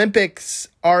 The Olympics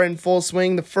are in full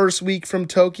swing. The first week from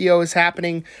Tokyo is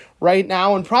happening right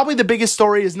now, and probably the biggest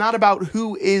story is not about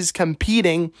who is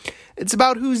competing, it's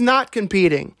about who's not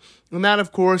competing. And that,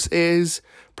 of course, is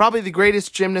probably the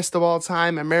greatest gymnast of all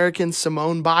time, American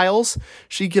Simone Biles.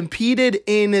 She competed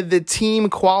in the team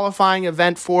qualifying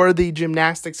event for the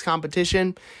gymnastics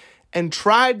competition and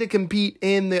tried to compete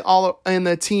in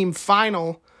the team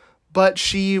final, but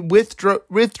she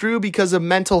withdrew because of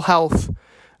mental health.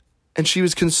 And she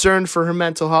was concerned for her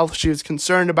mental health. She was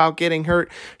concerned about getting hurt.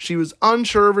 She was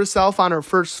unsure of herself on her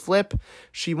first flip.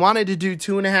 She wanted to do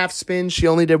 2.5 spins. She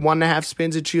only did 1.5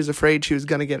 spins, and she was afraid she was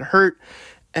going to get hurt.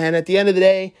 And at the end of the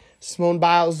day, Simone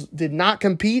Biles did not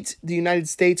compete. The United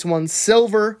States won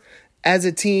silver as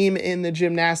a team in the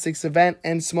gymnastics event,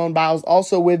 and Simone Biles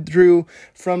also withdrew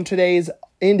from today's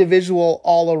individual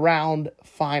all-around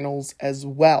finals as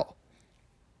well.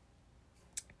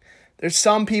 There's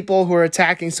some people who are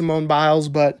attacking Simone Biles,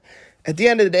 but at the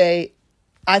end of the day,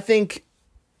 I think,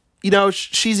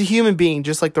 she's a human being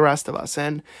just like the rest of us.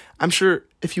 And I'm sure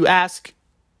if you ask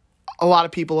a lot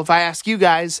of people, if I ask you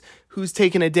guys who's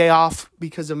taken a day off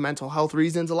because of mental health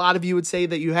reasons, a lot of you would say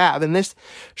that you have. And this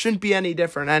shouldn't be any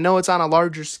different. I know it's on a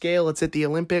larger scale. It's at the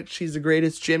Olympics. She's the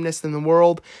greatest gymnast in the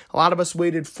world. A lot of us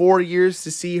waited 4 years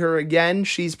to see her again.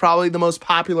 She's probably the most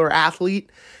popular athlete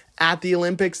at the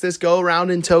Olympics this go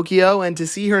around in Tokyo, and to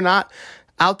see her not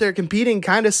out there competing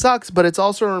kind of sucks, but it's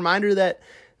also a reminder that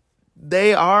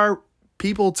they are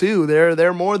people too.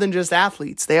 They're more than just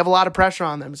athletes. They have a lot of pressure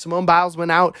on them. Simone Biles went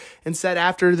out and said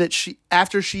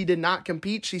after she did not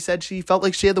compete, she said she felt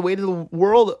like she had the weight of the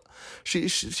world. She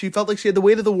felt like she had the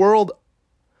weight of the world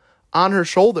on her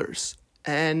shoulders.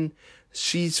 and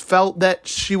she's felt that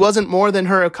she wasn't more than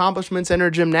her accomplishments in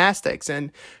her gymnastics, and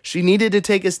she needed to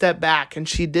take a step back, and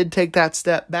she did take that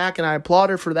step back, and I applaud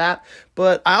her for that.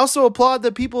 But I also applaud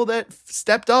the people that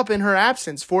stepped up in her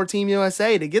absence for Team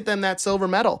USA to get them that silver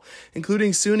medal,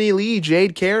 including Suni Lee,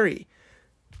 Jade Carey,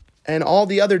 and all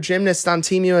the other gymnasts on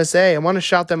Team USA. I want to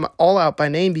shout them all out by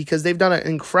name because they've done an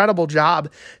incredible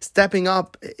job stepping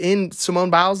up in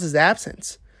Simone Biles'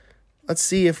 absence. Let's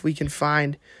see if we can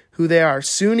find who they are.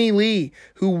 Suni Lee,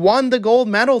 who won the gold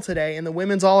medal today in the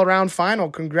women's all-around final.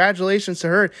 Congratulations to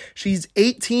her. She's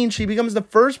 18. She becomes the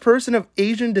first person of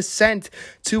Asian descent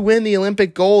to win the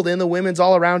Olympic gold in the women's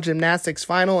all-around gymnastics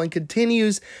final and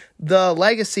continues the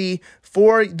legacy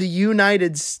for the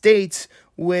United States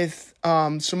with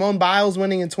Simone Biles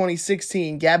winning in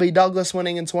 2016, Gabby Douglas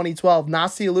winning in 2012,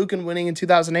 Nastia Liukin winning in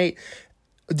 2008,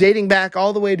 dating back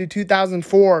all the way to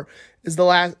 2004 is the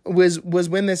last was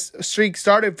when this streak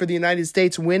started for the United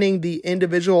States, winning the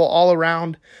individual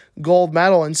all-around gold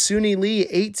medal. And Suni Lee,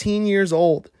 18 years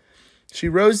old, she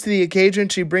rose to the occasion.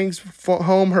 She brings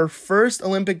home her first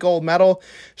Olympic gold medal.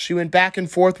 She went back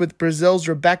and forth with Brazil's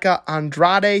Rebecca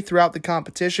Andrade throughout the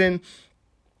competition,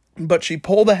 but she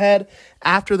pulled ahead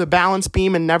after the balance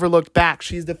beam and never looked back.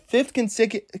 She's the fifth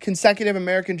consecutive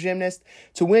American gymnast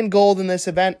to win gold in this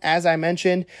event, as I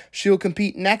mentioned. She will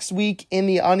compete next week in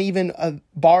the uneven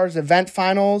bars event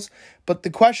finals. But the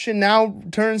question now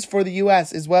turns for the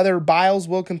U.S. is whether Biles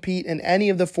will compete in any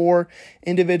of the 4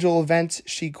 individual events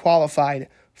she qualified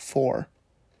for.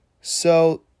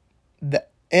 So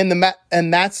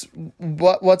and that's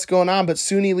what's going on. But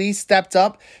Suni Lee stepped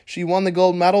up. She won the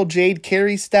gold medal. Jade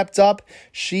Carey stepped up.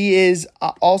 She is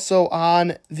also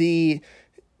on the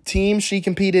team. She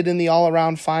competed in the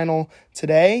all-around final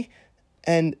today.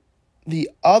 And the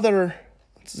other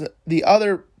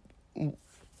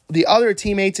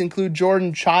teammates include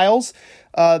Jordan Childs.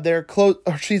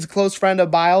 She's a close friend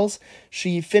of Biles.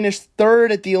 She finished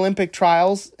 3rd at the Olympic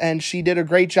trials, and she did a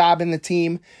great job in the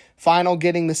team final,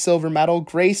 getting the silver medal.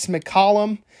 Grace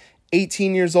McCollum,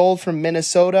 18 years old from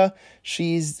Minnesota.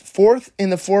 She's 4th in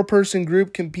the 4-person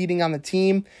group competing on the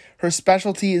team. Her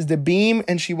specialty is the beam,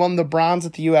 and she won the bronze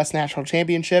at the U.S. National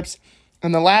Championships.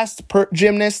 And the last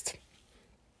gymnast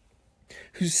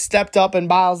who stepped up in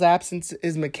Biles' absence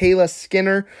is Michaela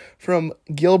Skinner from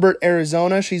Gilbert,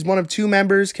 Arizona. She's one of 2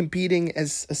 members competing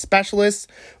as a specialist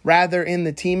rather in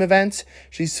the team event.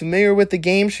 She's familiar with the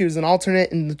game. She was an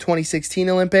alternate in the 2016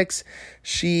 Olympics.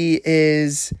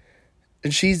 She's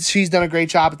done a great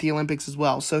job at the Olympics as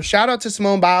well. So shout out to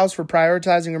Simone Biles for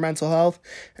prioritizing her mental health,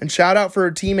 and shout out for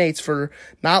her teammates for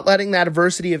not letting that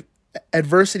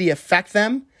adversity affect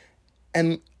them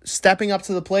and stepping up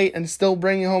to the plate and still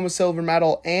bringing home a silver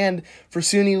medal, and for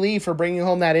Suni Lee for bringing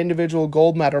home that individual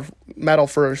gold medal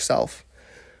for herself.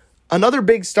 Another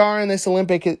big star in this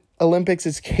Olympics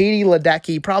is Katie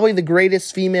Ledecky, probably the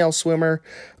greatest female swimmer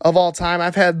of all time.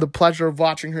 I've had the pleasure of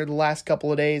watching her the last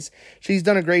couple of days. She's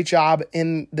done a great job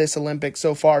in this Olympics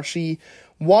so far. She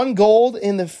won gold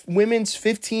in the women's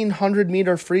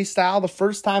 1,500-meter freestyle, the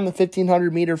first time the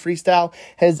 1,500-meter freestyle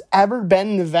has ever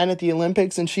been an event at the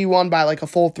Olympics, and she won by like a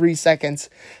full 3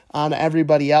 seconds on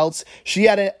everybody else. She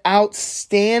had an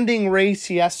outstanding race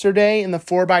yesterday in the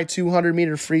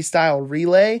 4x200-meter freestyle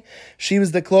relay. She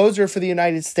was the closer for the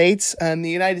United States, and the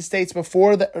United States,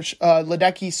 before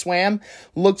Ledecky swam,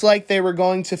 looked like they were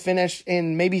going to finish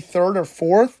in maybe 3rd or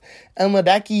 4th, and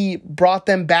Ledecky brought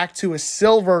them back to a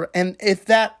silver. And if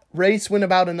that race went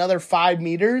about another 5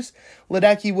 meters,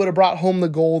 Ledecky would have brought home the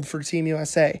gold for Team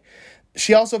USA.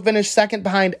 She also finished 2nd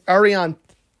behind Ariana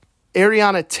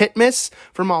Titmus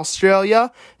from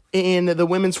Australia in the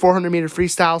women's 400-meter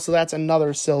freestyle, so that's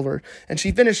another silver. And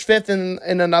she finished 5th in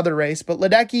another race. But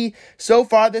Ledecky, so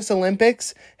far this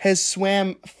Olympics, has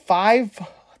swam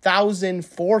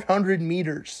 5,400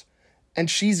 meters. And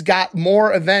she's got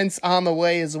more events on the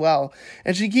way as well.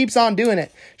 And she keeps on doing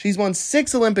it. She's won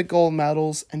 6 Olympic gold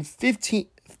medals and 15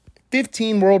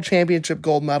 World Championship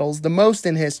gold medals, the most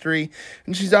in history.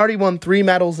 And she's already won 3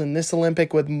 medals in this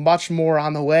Olympic with much more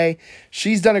on the way.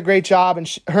 She's done a great job. And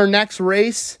her next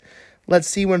race, let's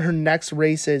see when her next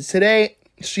race is. Today,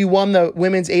 she won the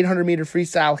women's 800-meter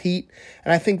freestyle heat.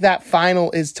 And I think that final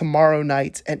is tomorrow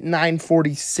night at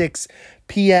 9:46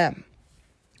 p.m.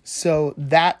 So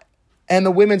that... And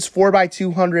the women's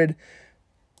 4x200,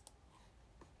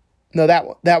 no, that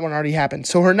one already happened.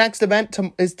 So her next event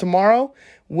is tomorrow,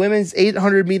 women's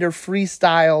 800-meter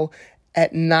freestyle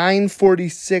at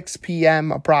 9:46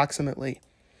 p.m. approximately.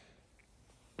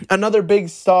 Another big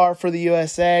star for the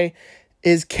USA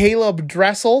is Caleb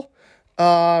Dressel.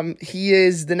 He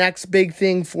is the next big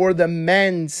thing for the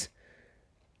men's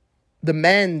the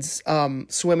men's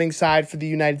swimming side for the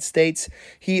United States.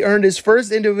 He earned his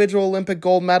first individual Olympic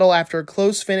gold medal after a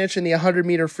close finish in the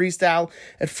 100-meter freestyle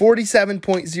at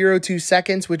 47.02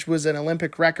 seconds, which was an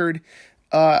Olympic record.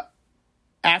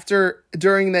 After he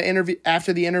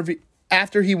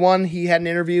won, he had an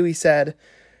interview. He said,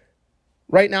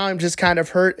 "Right now, I'm just kind of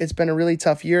hurt. It's been a really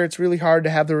tough year. It's really hard to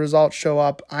have the results show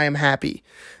up. I am happy."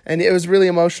 And it was a really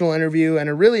emotional interview and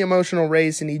a really emotional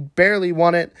race, and he barely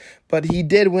won it, but he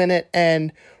did win it.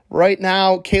 And right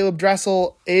now, Caleb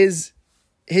Dressel his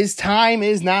time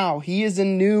is now. He is a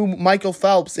new Michael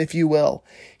Phelps, if you will.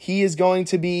 He is going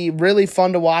to be really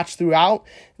fun to watch throughout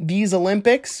these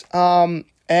Olympics.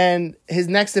 And his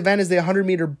next event is the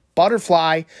 100-meter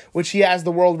butterfly, which he has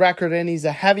the world record in. He's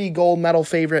a heavy gold medal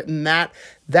favorite, and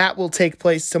that will take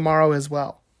place tomorrow as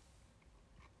well.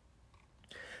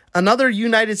 Another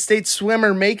United States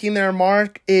swimmer making their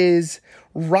mark is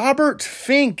Robert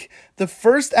Fink. The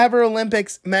first ever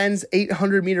Olympics men's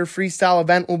 800-meter freestyle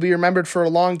event will be remembered for a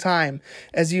long time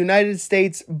as United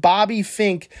States' Bobby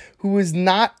Fink, who was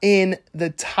not in the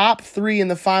top 3 in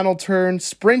the final turn,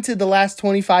 sprinted the last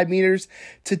 25 meters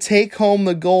to take home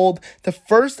the gold. The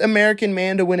first American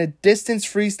man to win a distance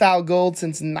freestyle gold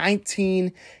since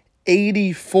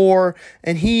 1984,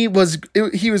 and he was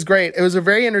great. It was a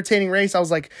very entertaining race. I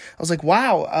was like,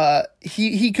 wow,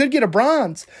 he could get a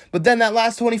bronze. But then that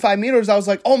last 25 meters, I was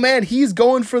like, oh man, he's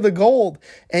going for the gold,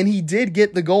 and he did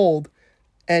get the gold,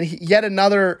 and yet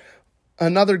another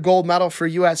gold medal for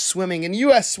U.S. swimming. And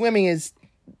U.S. swimming is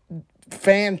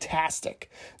fantastic.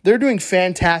 They're doing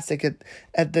fantastic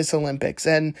at this Olympics,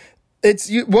 and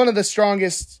it's one of the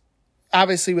strongest.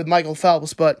 Obviously with Michael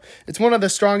Phelps, but it's one of the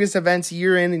strongest events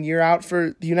year in and year out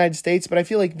for the United States. But I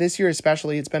feel like this year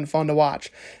especially, it's been fun to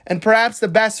watch. And perhaps the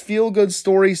best feel-good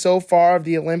story so far of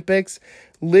the Olympics,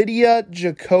 Lydia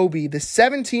Jacoby, the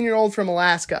 17-year-old from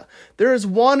Alaska. There is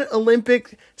one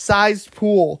Olympic-sized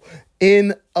pool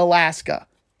in Alaska.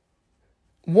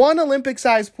 One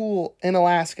Olympic-sized pool in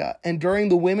Alaska, and during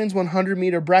the women's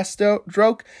 100-meter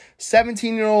breaststroke,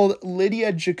 17-year-old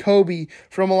Lydia Jacoby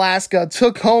from Alaska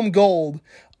took home gold,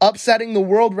 upsetting the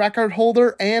world record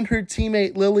holder and her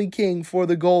teammate Lily King for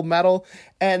the gold medal.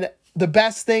 And the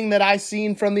best thing that I've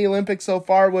seen from the Olympics so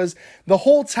far was the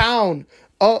whole town,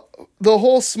 the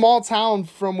whole small town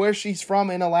from where she's from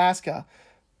in Alaska,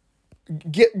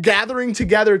 gathering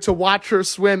together to watch her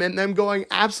swim and them going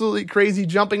absolutely crazy,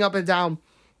 jumping up and down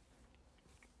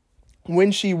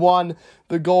when she won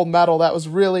the gold medal. That was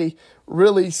really,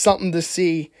 really something to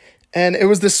see. And it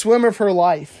was the swim of her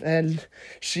life, and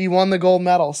she won the gold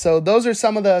medal. So those are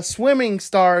some of the swimming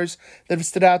stars that have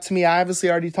stood out to me. I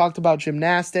obviously already talked about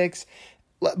gymnastics.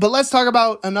 But let's talk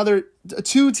about another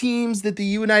 2 teams that the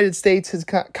United States has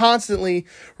constantly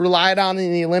relied on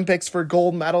in the Olympics for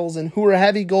gold medals and who are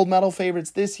heavy gold medal favorites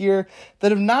this year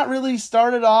that have not really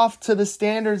started off to the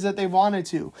standards that they wanted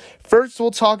to. First,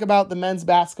 we'll talk about the men's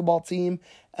basketball team,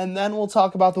 and then we'll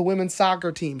talk about the women's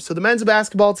soccer team. So the men's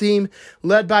basketball team,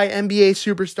 led by NBA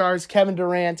superstars Kevin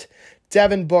Durant,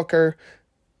 Devin Booker,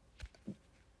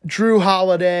 Drew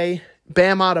Holiday,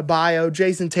 Bam Adebayo,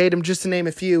 Jason Tatum, just to name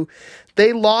a few.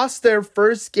 They lost their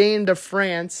first game to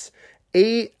France.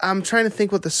 I'm trying to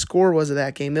think what the score was of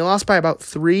that game. They lost by about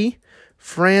 3.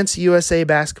 France-USA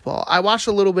basketball. I watched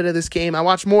a little bit of this game. I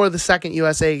watched more of the second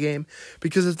USA game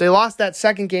because if they lost that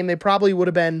second game, they probably would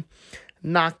have been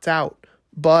knocked out.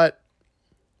 But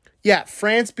yeah,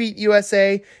 France beat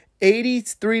USA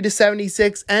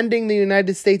 83-76, ending the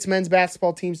United States men's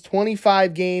basketball team's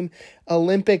 25-game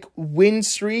Olympic win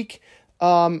streak.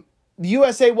 The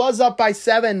USA was up by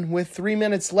 7 with 3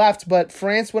 minutes left, but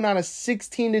France went on a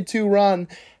 16-2 run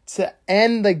to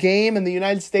end the game, and the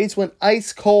United States went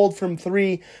ice cold from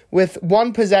 3 with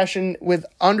 1 possession with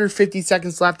under 50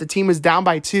 seconds left. The team was down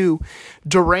by 2.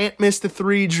 Durant missed a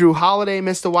 3, Drew Holiday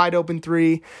missed a wide open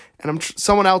 3, and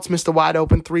someone else missed a wide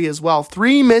open 3 as well.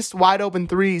 3 missed wide open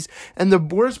 3s, and the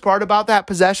worst part about that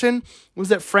possession was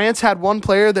that France had 1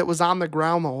 player that was on the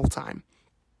ground the whole time.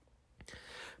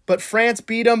 But France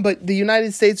beat them, but the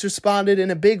United States responded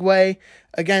in a big way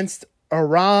against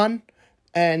Iran,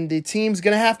 and the team's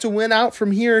going to have to win out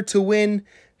from here to win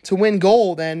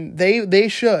gold, and they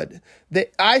should.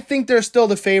 I think they're still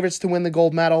the favorites to win the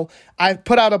gold medal. I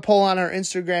put out a poll on our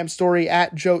Instagram story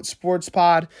at Jote Sports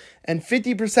Pod, and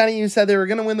 50% of you said they were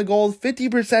going to win the gold.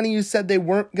 50% of you said they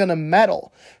weren't going to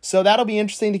medal. So that'll be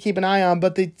interesting to keep an eye on,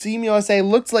 but the Team USA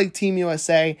looks like Team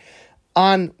USA.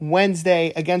 On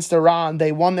Wednesday against Iran,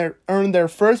 they earned their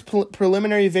first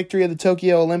preliminary victory of the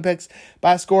Tokyo Olympics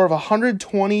by a score of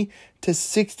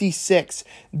 120-66.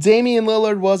 Damian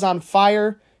Lillard was on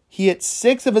fire. He hit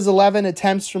 6 of his 11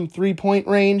 attempts from three-point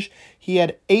range. He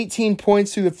had 18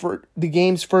 points through the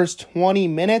game's first 20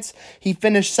 minutes. He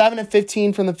finished 7 of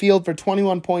 15 from the field for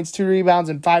 21 points, 2 rebounds,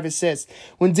 and 5 assists.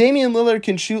 When Damian Lillard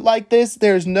can shoot like this,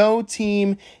 there's no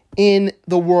team in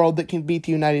the world that can beat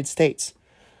the United States.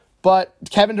 But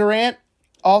Kevin Durant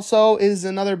also is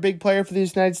another big player for the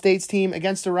United States team.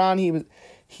 Against Iran,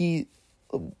 he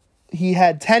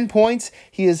had 10 points.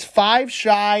 He is 5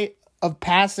 shy of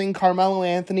passing Carmelo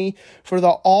Anthony for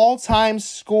the all-time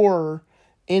scorer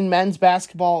in men's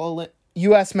basketball,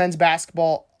 U.S. men's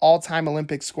basketball all-time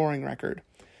Olympic scoring record.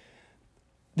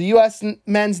 The U.S.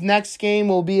 men's next game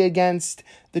will be against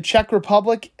the Czech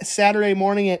Republic Saturday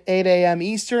morning at 8 a.m.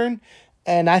 Eastern,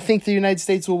 and I think the United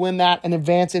States will win that and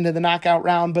advance into the knockout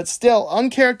round. But still,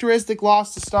 uncharacteristic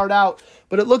loss to start out.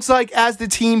 But it looks like as the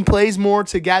team plays more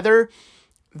together,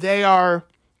 they are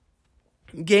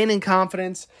gaining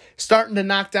confidence, starting to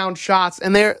knock down shots.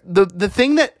 And they're the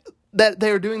thing that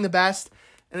they're doing the best,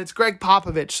 and it's Greg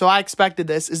Popovich, so I expected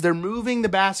this, is they're moving the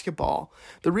basketball.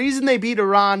 The reason they beat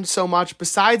Iran so much,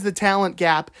 besides the talent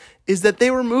gap, is that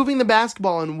they were moving the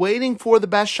basketball and waiting for the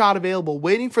best shot available,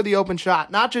 waiting for the open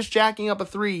shot, not just jacking up a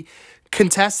three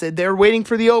contested. They're waiting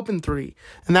for the open three,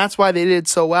 and that's why they did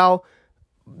so well.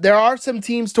 There are some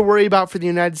teams to worry about for the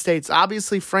United States.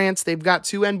 Obviously, France, they've got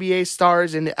 2 NBA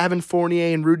stars in Evan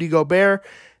Fournier and Rudy Gobert.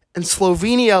 And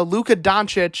Slovenia, Luka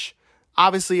Doncic,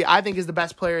 obviously, I think is the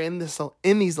best player in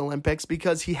these Olympics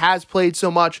because he has played so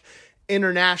much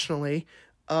internationally.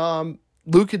 Luka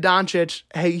Doncic,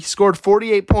 he scored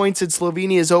 48 points in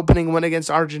Slovenia's opening win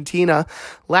against Argentina.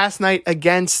 Last night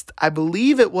against, I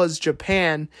believe it was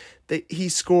Japan, that he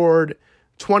scored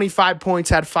 25 points,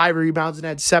 had 5 rebounds, and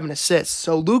had 7 assists.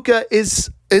 So Luka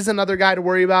is another guy to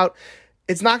worry about.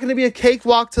 It's not going to be a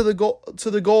cakewalk to the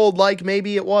gold like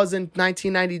maybe it was in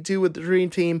 1992 with the Dream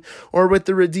Team or with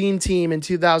the Redeem Team in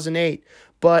 2008.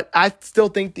 But I still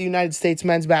think the United States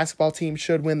men's basketball team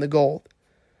should win the gold.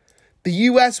 The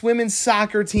U.S. women's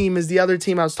soccer team is the other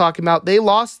team I was talking about. They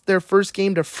lost their first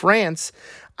game to France.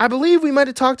 I believe we might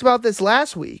have talked about this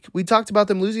last week. We talked about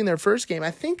them losing their first game.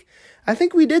 I think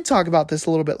we did talk about this a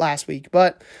little bit last week,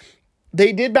 but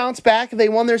they did bounce back. They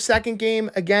won their second game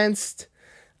against,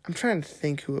 I'm trying to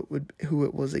think who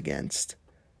it was against.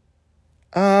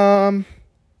 They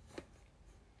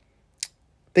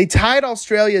tied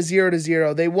Australia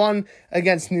 0-0. They won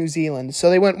against New Zealand. So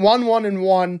they went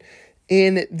 1-1-1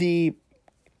 in the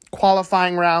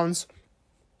qualifying rounds.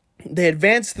 They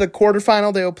advanced to the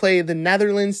quarterfinal. They will play the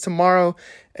Netherlands tomorrow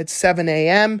at 7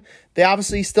 a.m. They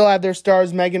obviously still have their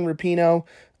stars, Megan Rapinoe,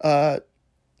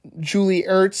 Julie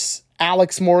Ertz,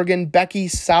 Alex Morgan, Becky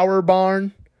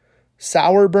Sauerbrunn,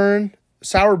 Alyssa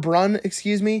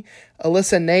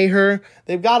Naher.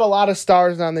 They've got a lot of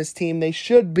stars on this team. They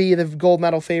should be the gold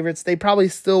medal favorites. They probably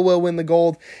still will win the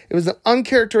gold. It was an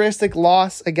uncharacteristic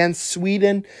loss against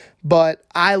Sweden, but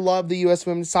I love the U.S.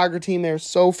 women's soccer team. They're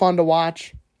so fun to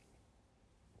watch.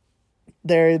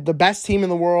 They're the best team in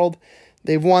the world.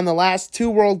 They've won the last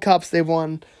 2 World Cups. They've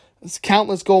won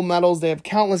countless gold medals. They have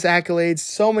countless accolades,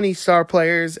 so many star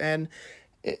players, and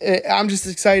I'm just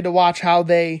excited to watch how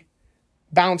they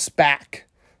bounce back.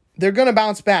 They're going to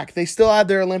bounce back. They still have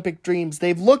their Olympic dreams.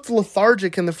 They've looked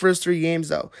lethargic in the first 3 games,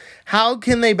 though. How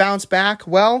can they bounce back?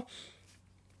 Well,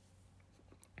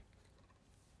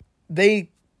 they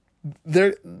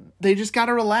just got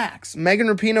to relax. Megan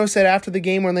Rapinoe said after the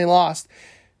game when they lost,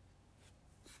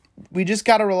 we just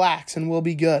got to relax and we'll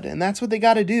be good. And that's what they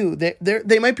got to do.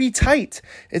 They might be tight.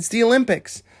 It's the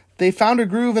Olympics. They found a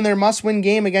groove in their must-win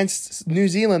game against New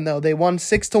Zealand, though. They won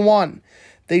 6-1.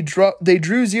 They drew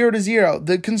 0-0.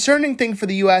 The concerning thing for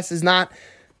the U.S. is not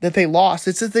that they lost.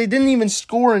 It's that they didn't even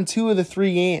score in 2 of the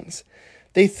 3 games.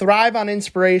 They thrive on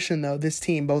inspiration, though, this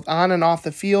team, both on and off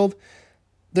the field.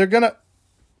 They're gonna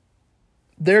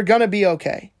be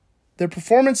okay. Their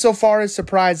performance so far is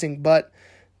surprising, but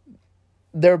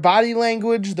their body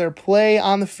language, their play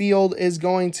on the field is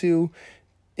going to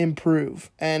improve.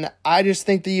 And I just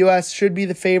think the U.S. should be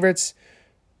the favorites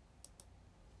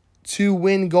to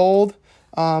win gold.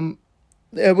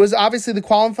 It was obviously the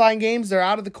qualifying games. They're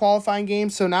out of the qualifying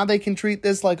games, so now they can treat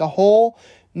this like a whole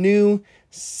new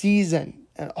season.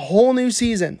 A whole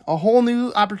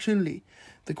new opportunity.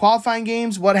 The qualifying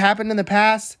games, what happened in the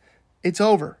past, it's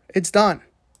over. It's done.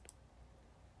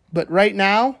 But right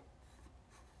now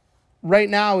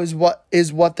is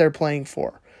what they're playing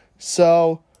for.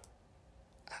 So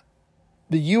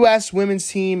the U.S. women's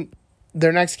team,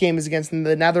 their next game is against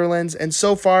the Netherlands. And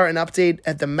so far, an update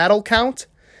at the medal count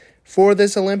for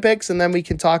this Olympics. And then we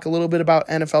can talk a little bit about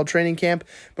NFL training camp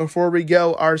before we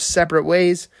go our separate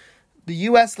ways. The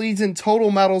U.S. leads in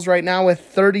total medals right now with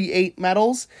 38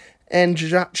 medals, and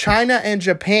China and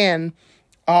Japan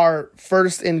are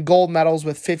first in gold medals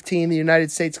with 15. The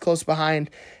United States close behind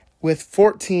with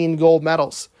 14 gold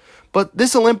medals. But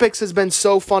this Olympics has been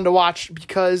so fun to watch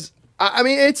because, I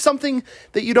mean, it's something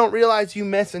that you don't realize you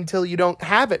miss until you don't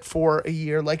have it for a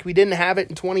year, like we didn't have it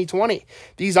in 2020.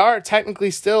 These are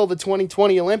technically still the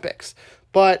 2020 Olympics,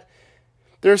 but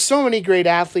there are so many great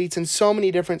athletes in so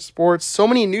many different sports, so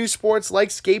many new sports like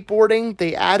skateboarding.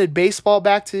 They added baseball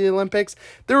back to the Olympics.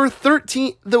 There were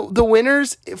 13, the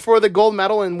winners for the gold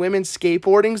medal in women's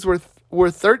skateboardings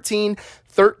were 13,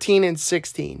 13, and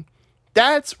 16.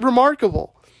 That's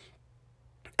remarkable.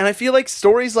 And I feel like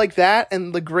stories like that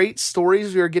and the great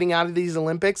stories we are getting out of these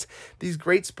Olympics, these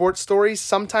great sports stories,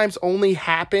 sometimes only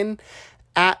happen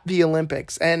at the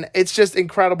Olympics. And it's just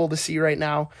incredible to see right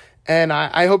now. And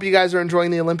I hope you guys are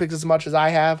enjoying the Olympics as much as I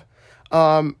have.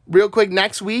 Real quick,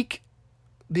 next week,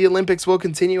 the Olympics will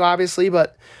continue, obviously,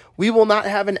 but we will not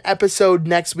have an episode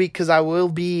next week because I will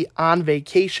be on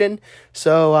vacation.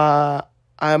 So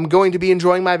I'm going to be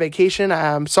enjoying my vacation.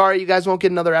 I'm sorry you guys won't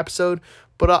get another episode,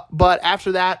 but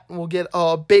after that, we'll get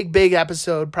a big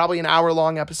episode, probably an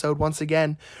hour-long episode once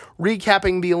again,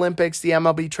 recapping the Olympics, the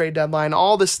MLB trade deadline,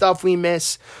 all the stuff we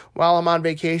miss while I'm on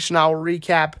vacation. I'll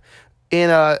recap in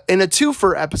a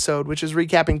twofer episode, which is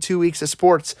recapping 2 weeks of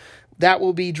sports. That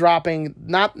will be dropping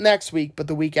not next week, but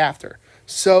the week after.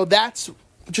 So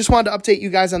just wanted to update you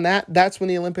guys on that. That's when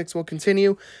the Olympics will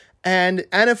continue. And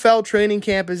NFL training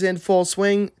camp is in full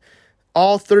swing.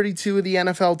 All 32 of the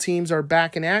NFL teams are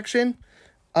back in action.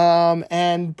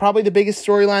 And probably the biggest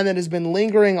storyline that has been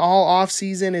lingering all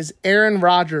offseason is Aaron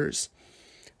Rodgers.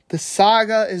 The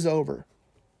saga is over.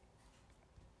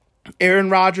 Aaron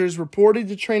Rodgers reported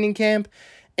to training camp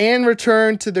and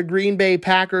returned to the Green Bay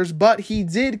Packers, but he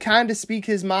did kind of speak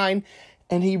his mind,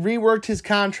 and he reworked his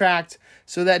contract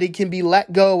so that he can be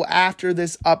let go after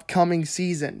this upcoming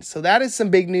season. So that is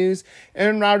some big news.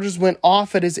 Aaron Rodgers went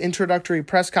off at his introductory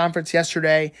press conference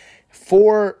yesterday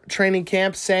for training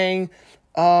camp, saying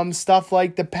stuff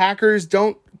like the Packers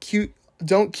don't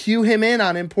cue him in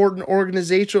on important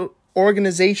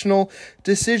organizational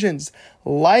decisions,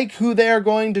 like who they are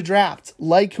going to draft,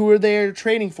 like who they are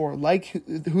trading for, like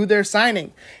who they're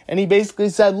signing. And he basically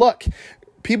said, look,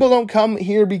 people don't come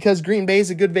here because Green Bay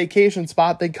is a good vacation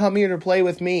spot. They come here to play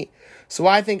with me. So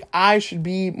I think I should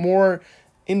be more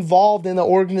involved in the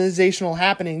organizational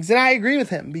happenings. And I agree with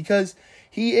him because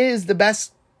he is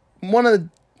one of the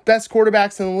best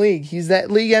quarterbacks in the league. He's that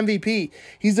league MVP.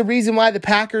 He's the reason why the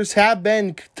Packers have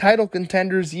been title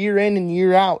contenders year in and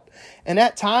year out. And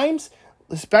at times,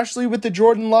 especially with the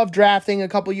Jordan Love drafting a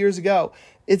couple years ago,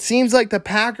 it seems like the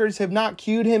Packers have not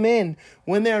cued him in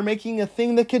when they are making a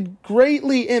thing that could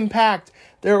greatly impact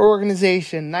their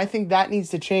organization. And I think that needs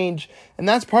to change. And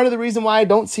that's part of the reason why I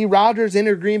don't see Rodgers in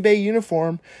a Green Bay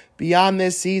uniform beyond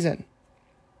this season.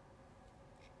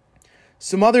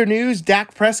 Some other news,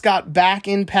 Dak Prescott back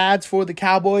in pads for the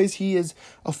Cowboys. He is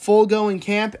a full go in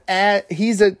camp.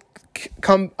 He's a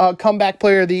comeback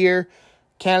player of the year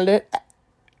candidate,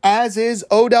 as is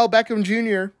Odell Beckham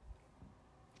Jr.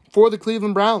 for the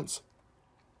Cleveland Browns.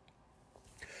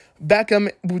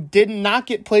 Beckham did not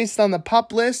get placed on the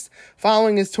PUP list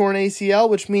following his torn ACL,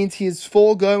 which means he is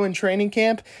full go in training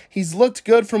camp. He's looked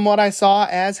good from what I saw,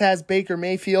 as has Baker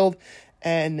Mayfield,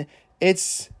 and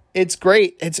it's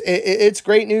great. It's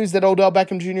great news that Odell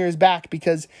Beckham Jr. is back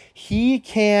because he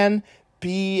can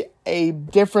be a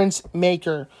difference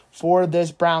maker for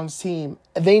this Browns team.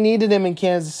 They needed him in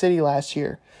Kansas City last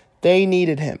year. They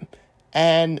needed him.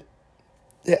 And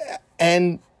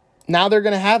now they're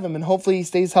going to have him, and hopefully he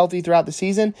stays healthy throughout the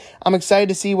season. I'm excited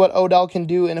to see what Odell can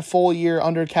do in a full year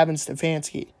under Kevin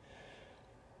Stefanski.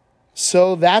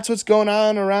 So that's what's going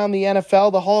on around the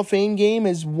NFL. The Hall of Fame game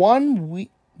is 9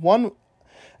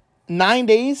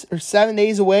 days or 7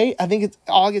 days away. I think it's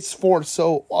August 4th.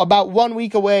 So about 1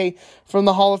 week away from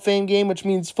the Hall of Fame game, which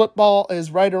means football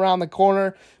is right around the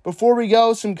corner. Before we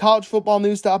go, some college football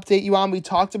news to update you on. We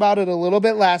talked about it a little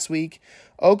bit last week.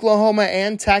 Oklahoma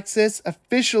and Texas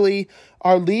officially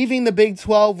are leaving the Big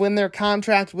 12 when their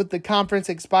contract with the conference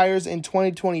expires in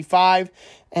 2025,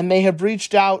 and they have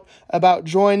reached out about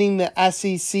joining the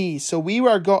SEC. So we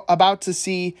are about to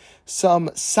see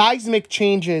some seismic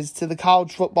changes to the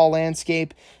college football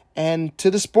landscape and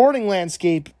to the sporting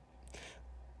landscape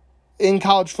in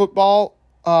college football.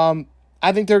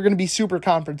 I think they're going to be super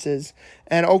conferences,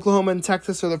 and Oklahoma and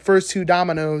Texas are the first two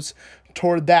dominoes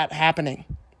toward that happening.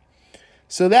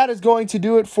 So that is going to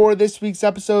do it for this week's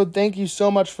episode. Thank you so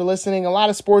much for listening. A lot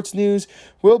of sports news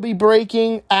will be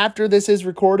breaking after this is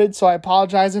recorded, so I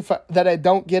apologize that I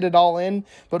don't get it all in.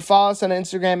 But follow us on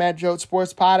Instagram at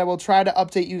JoteSportsPod. I will try to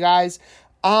update you guys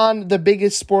on the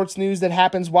biggest sports news that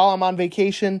happens while I'm on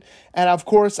vacation. And of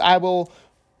course, I will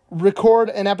record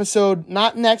an episode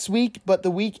not next week, but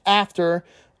the week after,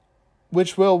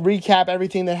 which will recap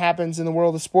everything that happens in the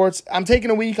world of sports. I'm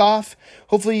taking a week off.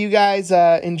 Hopefully you guys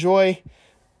enjoy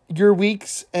your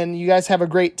weeks and you guys have a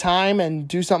great time and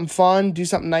do something fun, do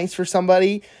something nice for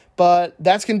somebody. But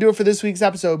that's going to do it for this week's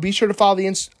episode. Be sure to follow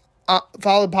the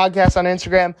podcast on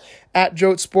Instagram at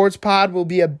JoteSportsPod. Will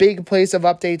be a big place of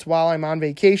updates while I'm on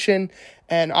vacation.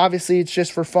 And obviously it's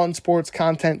just for fun sports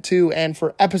content too, and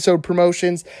for episode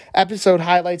promotions, episode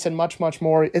highlights, and much, much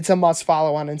more. It's a must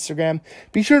follow on Instagram.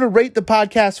 Be sure to rate the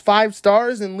podcast 5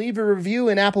 stars and leave a review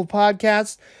in Apple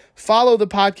Podcasts. Follow the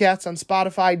podcast on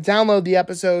Spotify, download the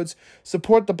episodes,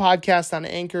 support the podcast on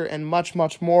Anchor, and much,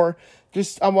 much more.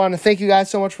 I want to thank you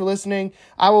guys so much for listening.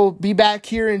 I will be back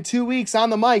here in 2 weeks on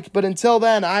the mic, but until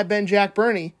then, I've been Jack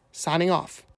Burney, signing off.